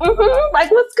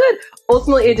 Like, what's good?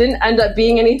 Ultimately, it didn't end up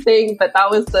being anything, but that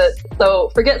was so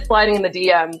forget sliding in the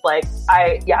DMs. Like,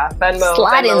 Venmo.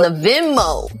 Slide in the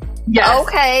Venmo. Yes.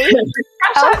 Okay.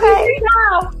 Okay.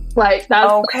 Like, that's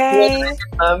okay.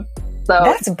 So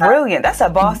that's brilliant. That's a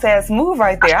boss ass move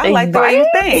right there. I like the way you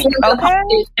think. Okay.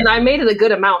 And I made it a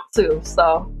good amount too.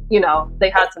 So, they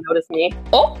had to notice me.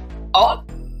 Oh,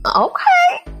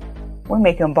 okay. We're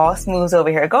making boss moves over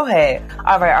here. Go ahead.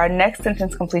 All right. Our next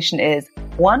sentence completion is,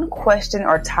 one question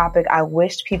or topic I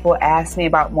wish people asked me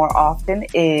about more often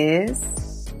is...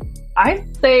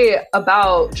 I'd say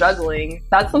about juggling.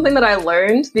 That's something that I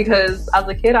learned because as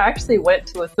a kid, I actually went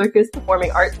to a circus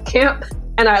performing arts camp,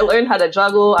 and I learned how to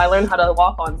juggle. I learned how to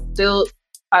walk on stilts.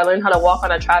 I learned how to walk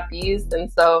on a trapeze.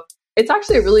 And so it's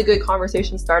actually a really good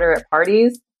conversation starter at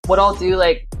parties. What I'll do,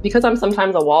 like, because I'm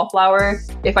sometimes a wallflower,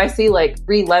 if I see like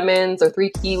 3 lemons or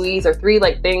 3 kiwis or 3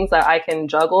 like things that I can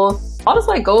juggle, I'll just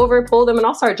like go over, pull them, and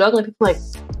I'll start juggling. People are like,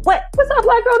 what's that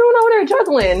black girl doing over there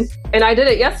juggling? And I did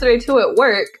it yesterday too at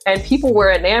work, and people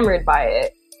were enamored by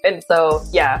it. And so,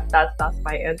 yeah, that's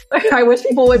my answer. I wish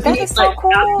people would be so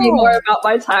cool. Ask me more about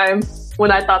my time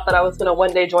when I thought that I was going to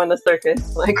one day join the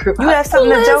circus when I grew up. You have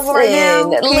something to juggle right now?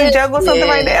 Can you juggle something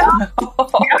right now? Yeah,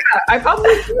 I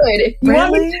probably could. If you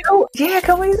want me to. Yeah,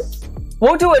 can we?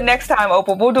 We'll do it next time,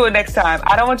 Opal. We'll do it next time.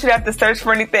 I don't want you to have to search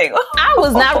for anything. I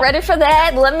was not ready for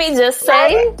that. Let me just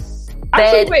say...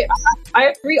 Actually, wait, I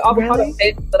have 3 avocado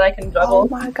plates that I can juggle. Oh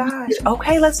my gosh.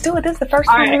 Okay, let's do it. This is the first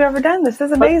time we've ever done this.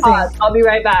 This is amazing. I'll be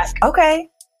right back. Okay.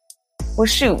 Well,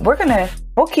 shoot,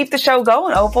 we'll keep the show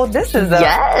going, Opal. This is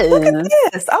yes. Look at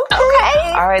this.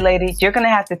 Okay. All right, ladies, you're going to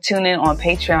have to tune in on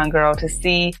Patreon, girl, to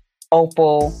see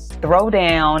Opal throw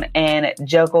down and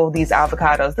juggle these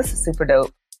avocados. This is super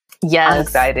dope. Yes. I'm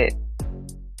excited.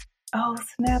 Oh,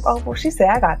 snap, Opal. She said,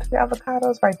 I got 3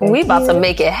 avocados right there. We about to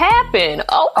make it happen. Okay.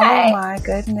 Oh, my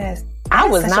goodness. I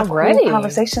was not ready.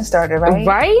 Conversation started, right?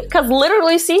 Right? Because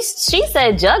literally she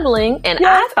said juggling, and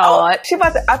I thought...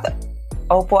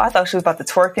 Opal, I thought she was about to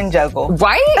twerk and juggle.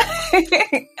 Right?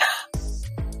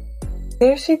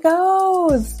 There she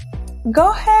goes.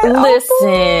 Go ahead,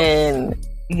 Listen. Opal.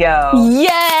 Yo.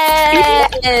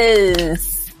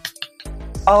 Yes.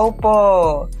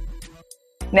 Opal.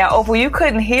 Now, Opal, you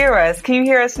couldn't hear us. Can you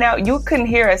hear us now? You couldn't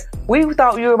hear us. We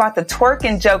thought you were about to twerk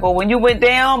and juggle when you went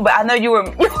down, but I know you were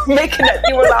making that.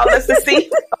 You were allowing us to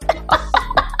see.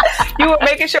 You were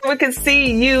making sure we could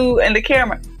see you and the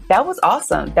camera. That was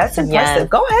awesome. That's impressive. Yes.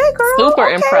 Go ahead, girl. Super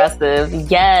impressive.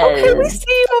 Yes. Okay, we see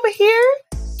you over here.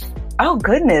 Oh,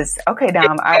 goodness. Okay,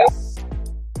 Dom.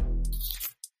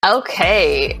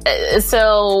 Okay.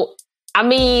 So... I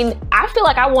mean, I feel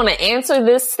like I want to answer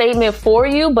this statement for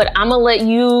you, but I'm gonna let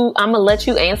you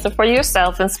answer for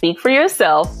yourself and speak for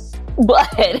yourself.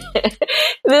 But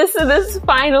this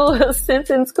final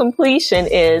sentence completion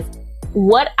is,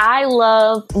 what I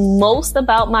love most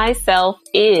about myself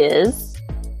is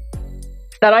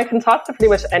that I can talk to pretty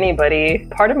much anybody.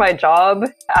 Part of my job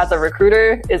as a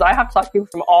recruiter is I have to talk to people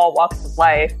from all walks of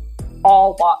life,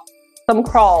 some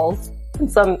crawls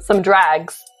and some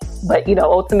drags. But,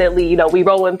 ultimately, we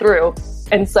rolling through.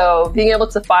 And so being able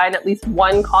to find at least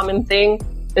one common thing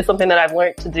is something that I've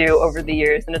learned to do over the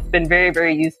years. And it's been very,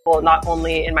 very useful, not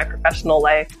only in my professional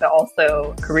life, but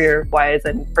also career-wise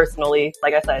and personally.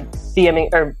 Like I said, DMing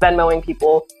or Venmoing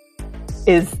people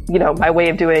is, my way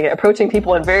of doing it. Approaching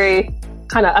people in very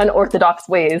kind of unorthodox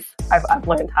ways I've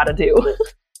learned how to do.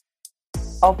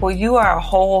 Opal, you are a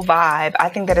whole vibe. I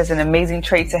think that is an amazing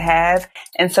trait to have.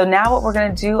 And so now what we're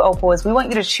going to do, Opal, is we want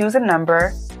you to choose a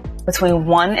number between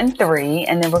 1 and 3,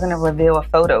 and then we're going to reveal a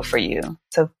photo for you.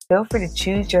 So feel free to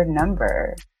choose your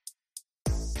number.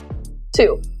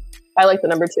 2. I like the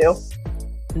number 2.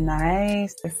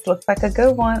 Nice. This looks like a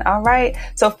good one. All right.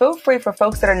 So feel free, for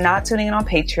folks that are not tuning in on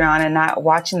Patreon and not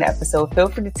watching the episode, feel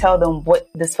free to tell them what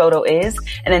this photo is,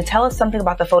 and then tell us something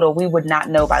about the photo we would not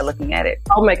know by looking at it.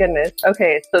 Oh my goodness.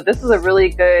 Okay. So this is a really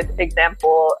good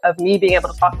example of me being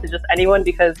able to talk to just anyone,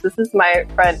 because this is my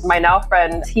now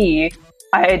friend T.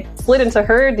 I slid into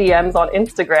her DMs on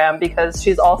Instagram because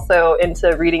she's also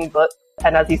into reading books.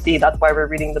 And as you see, that's why we're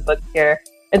reading the book here.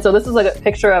 And so this is like a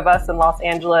picture of us in Los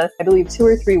Angeles, I believe 2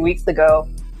 or 3 weeks ago.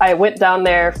 I went down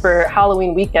there for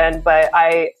Halloween weekend, but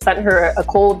I sent her a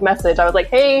cold message. I was like,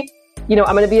 hey, I'm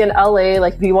going to be in LA.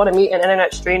 Like, if you want to meet an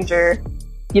internet stranger,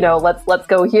 let's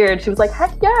go here. And she was like,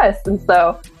 heck yes. And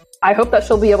so I hope that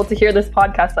she'll be able to hear this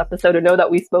podcast episode and know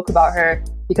that we spoke about her,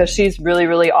 because she's really,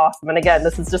 really awesome. And again,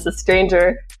 this is just a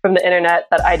stranger from the internet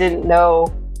that I didn't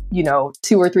know,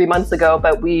 2 or 3 months ago,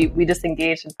 but we just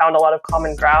engaged and found a lot of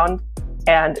common ground,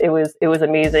 and it was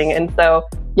amazing. And so,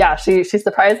 yeah, she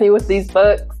surprised me with these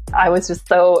books. I was just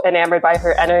so enamored by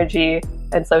her energy.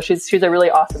 And so she's a really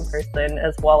awesome person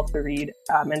as well to read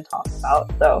and talk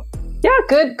about. So yeah,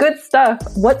 good stuff.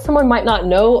 What someone might not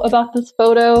know about this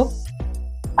photo,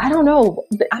 I don't know.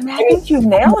 I think you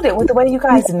nailed it with the way you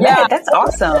guys met. Yeah, that's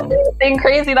awesome. Thing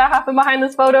crazy that happened behind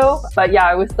this photo. But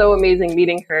yeah, it was so amazing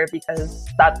meeting her, because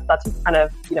that's just kind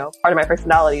of, part of my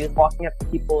personality is walking up to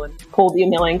people and cold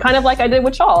emailing, kind of like I did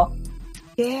with y'all.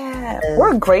 Yeah.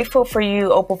 We're grateful for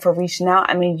you, Opal, for reaching out.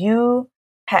 I mean,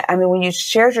 when you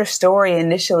shared your story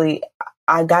initially,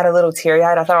 I got a little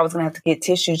teary-eyed. I thought I was going to have to get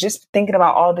tissues just thinking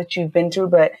about all that you've been through.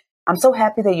 But I'm so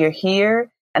happy that you're here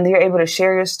and that you're able to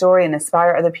share your story and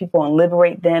inspire other people and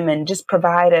liberate them, and just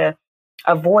provide a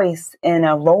voice and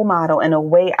a role model and a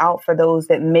way out for those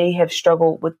that may have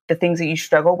struggled with the things that you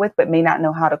struggle with, but may not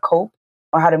know how to cope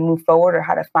or how to move forward or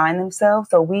how to find themselves.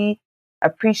 So we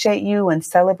appreciate you and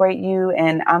celebrate you.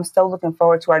 And I'm so looking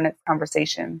forward to our next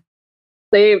conversation.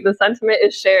 The sentiment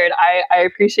is shared. I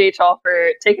appreciate y'all for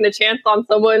taking a chance on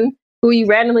someone who you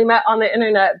randomly met on the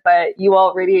internet, but you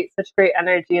all radiate such great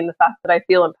energy, and the fact that I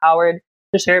feel empowered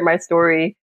to share my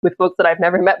story with folks that I've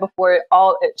never met before, it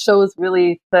shows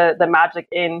really the magic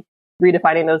in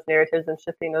redefining those narratives and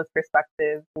shifting those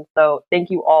perspectives. And so thank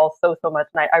you all so much.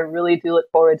 And I really do look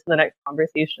forward to the next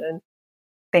conversation.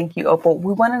 Thank you, Opal.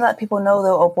 We want to let people know,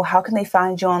 though, Opal, how can they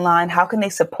find you online? How can they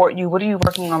support you? What are you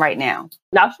working on right now?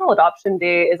 National Adoption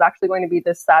Day is actually going to be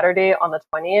this Saturday on the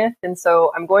 20th. And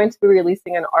so I'm going to be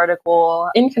releasing an article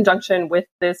in conjunction with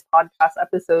this podcast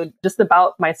episode just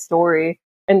about my story.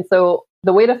 And so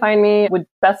the way to find me would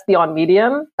best be on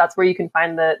Medium. That's where you can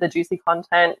find the juicy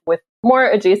content with more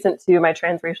adjacent to my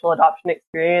transracial adoption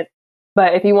experience.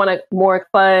 But if you want a more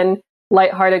fun,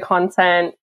 lighthearted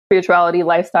content, spirituality,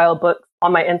 lifestyle books,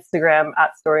 on my Instagram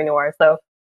at Story Noir. So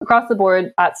across the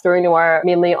board at Story Noir,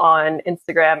 mainly on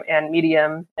Instagram and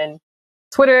Medium. And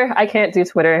Twitter, I can't do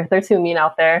Twitter. They're too mean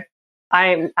out there.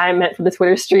 I'm meant for the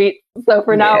Twitter street. So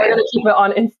for now, we're going to keep it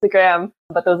on Instagram.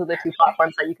 But those are the two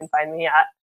platforms that you can find me at.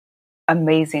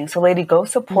 Amazing. So lady, go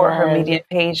support her Medium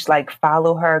page, like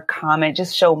follow her, comment,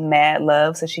 just show mad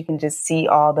love so she can just see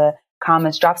all the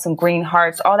comments, drop some green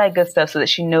hearts, all that good stuff so that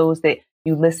she knows that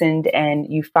you listened and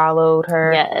you followed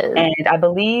her. Yes. And I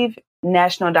believe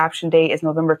National Adoption Day is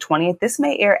November 20th. This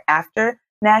may air after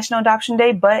National Adoption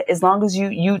Day, but as long as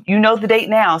you know the date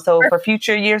now, so for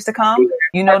future years to come,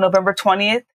 November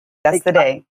 20th, that's the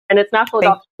day. And it's National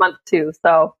Adoption Month too.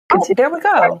 So there we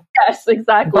go. Yes,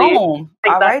 exactly. Boom.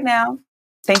 Exactly. All right now.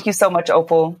 Thank you so much,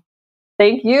 Opal.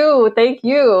 Thank you.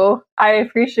 I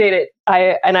appreciate it.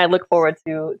 I look forward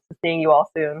to seeing you all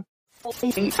soon.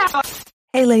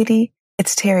 Hey, lady.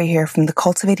 It's Terry here from the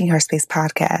Cultivating Her Space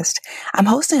podcast. I'm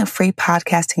hosting a free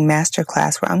podcasting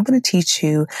masterclass where I'm going to teach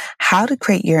you how to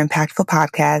create your impactful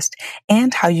podcast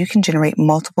and how you can generate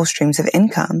multiple streams of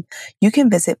income. You can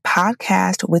visit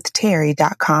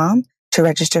podcastwithterry.com to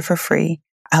register for free.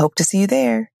 I hope to see you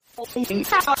there.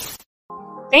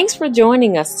 Thanks for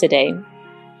joining us today.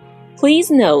 Please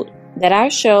note that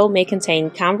our show may contain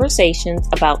conversations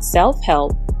about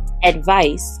self-help,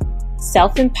 advice,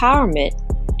 self-empowerment,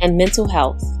 and mental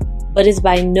health, but is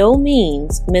by no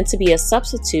means meant to be a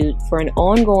substitute for an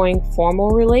ongoing formal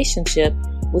relationship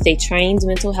with a trained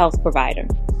mental health provider.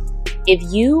 If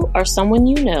you or someone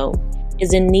you know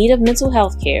is in need of mental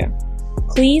health care,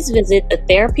 please visit the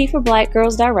Therapy for Black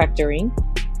Girls directory,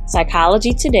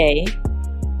 Psychology Today,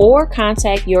 or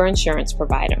contact your insurance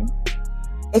provider.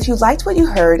 If you liked what you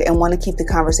heard and want to keep the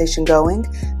conversation going,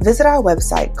 visit our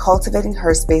website,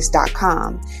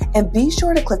 cultivatingherspace.com, and be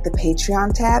sure to click the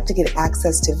Patreon tab to get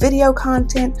access to video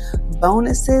content,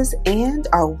 bonuses, and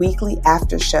our weekly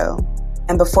after show.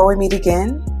 And before we meet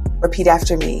again, repeat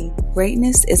after me.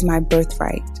 Greatness is my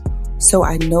birthright, so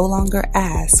I no longer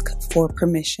ask for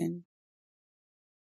permission.